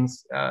these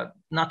things,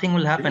 nothing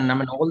will happen. I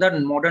mean, all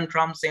that modern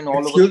trams in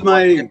all over the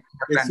world.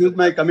 Excuse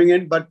my coming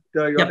in, but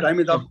your time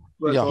is up.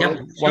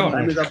 Sure.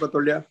 Time is up,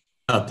 Atulya.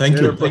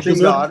 Thank you. Thank you,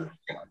 sir.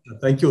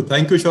 Thank you.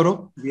 Thank you,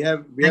 Shaurav. We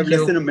have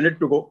less than a minute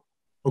to go.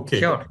 Okay.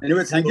 Sure.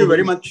 Anyway, thank you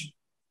very much.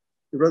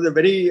 It was a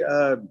very,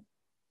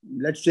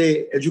 let's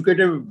say,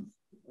 educative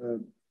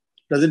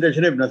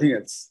presentation, if nothing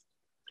else.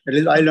 At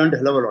least I learned a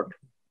hell of a lot.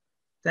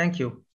 Thank you.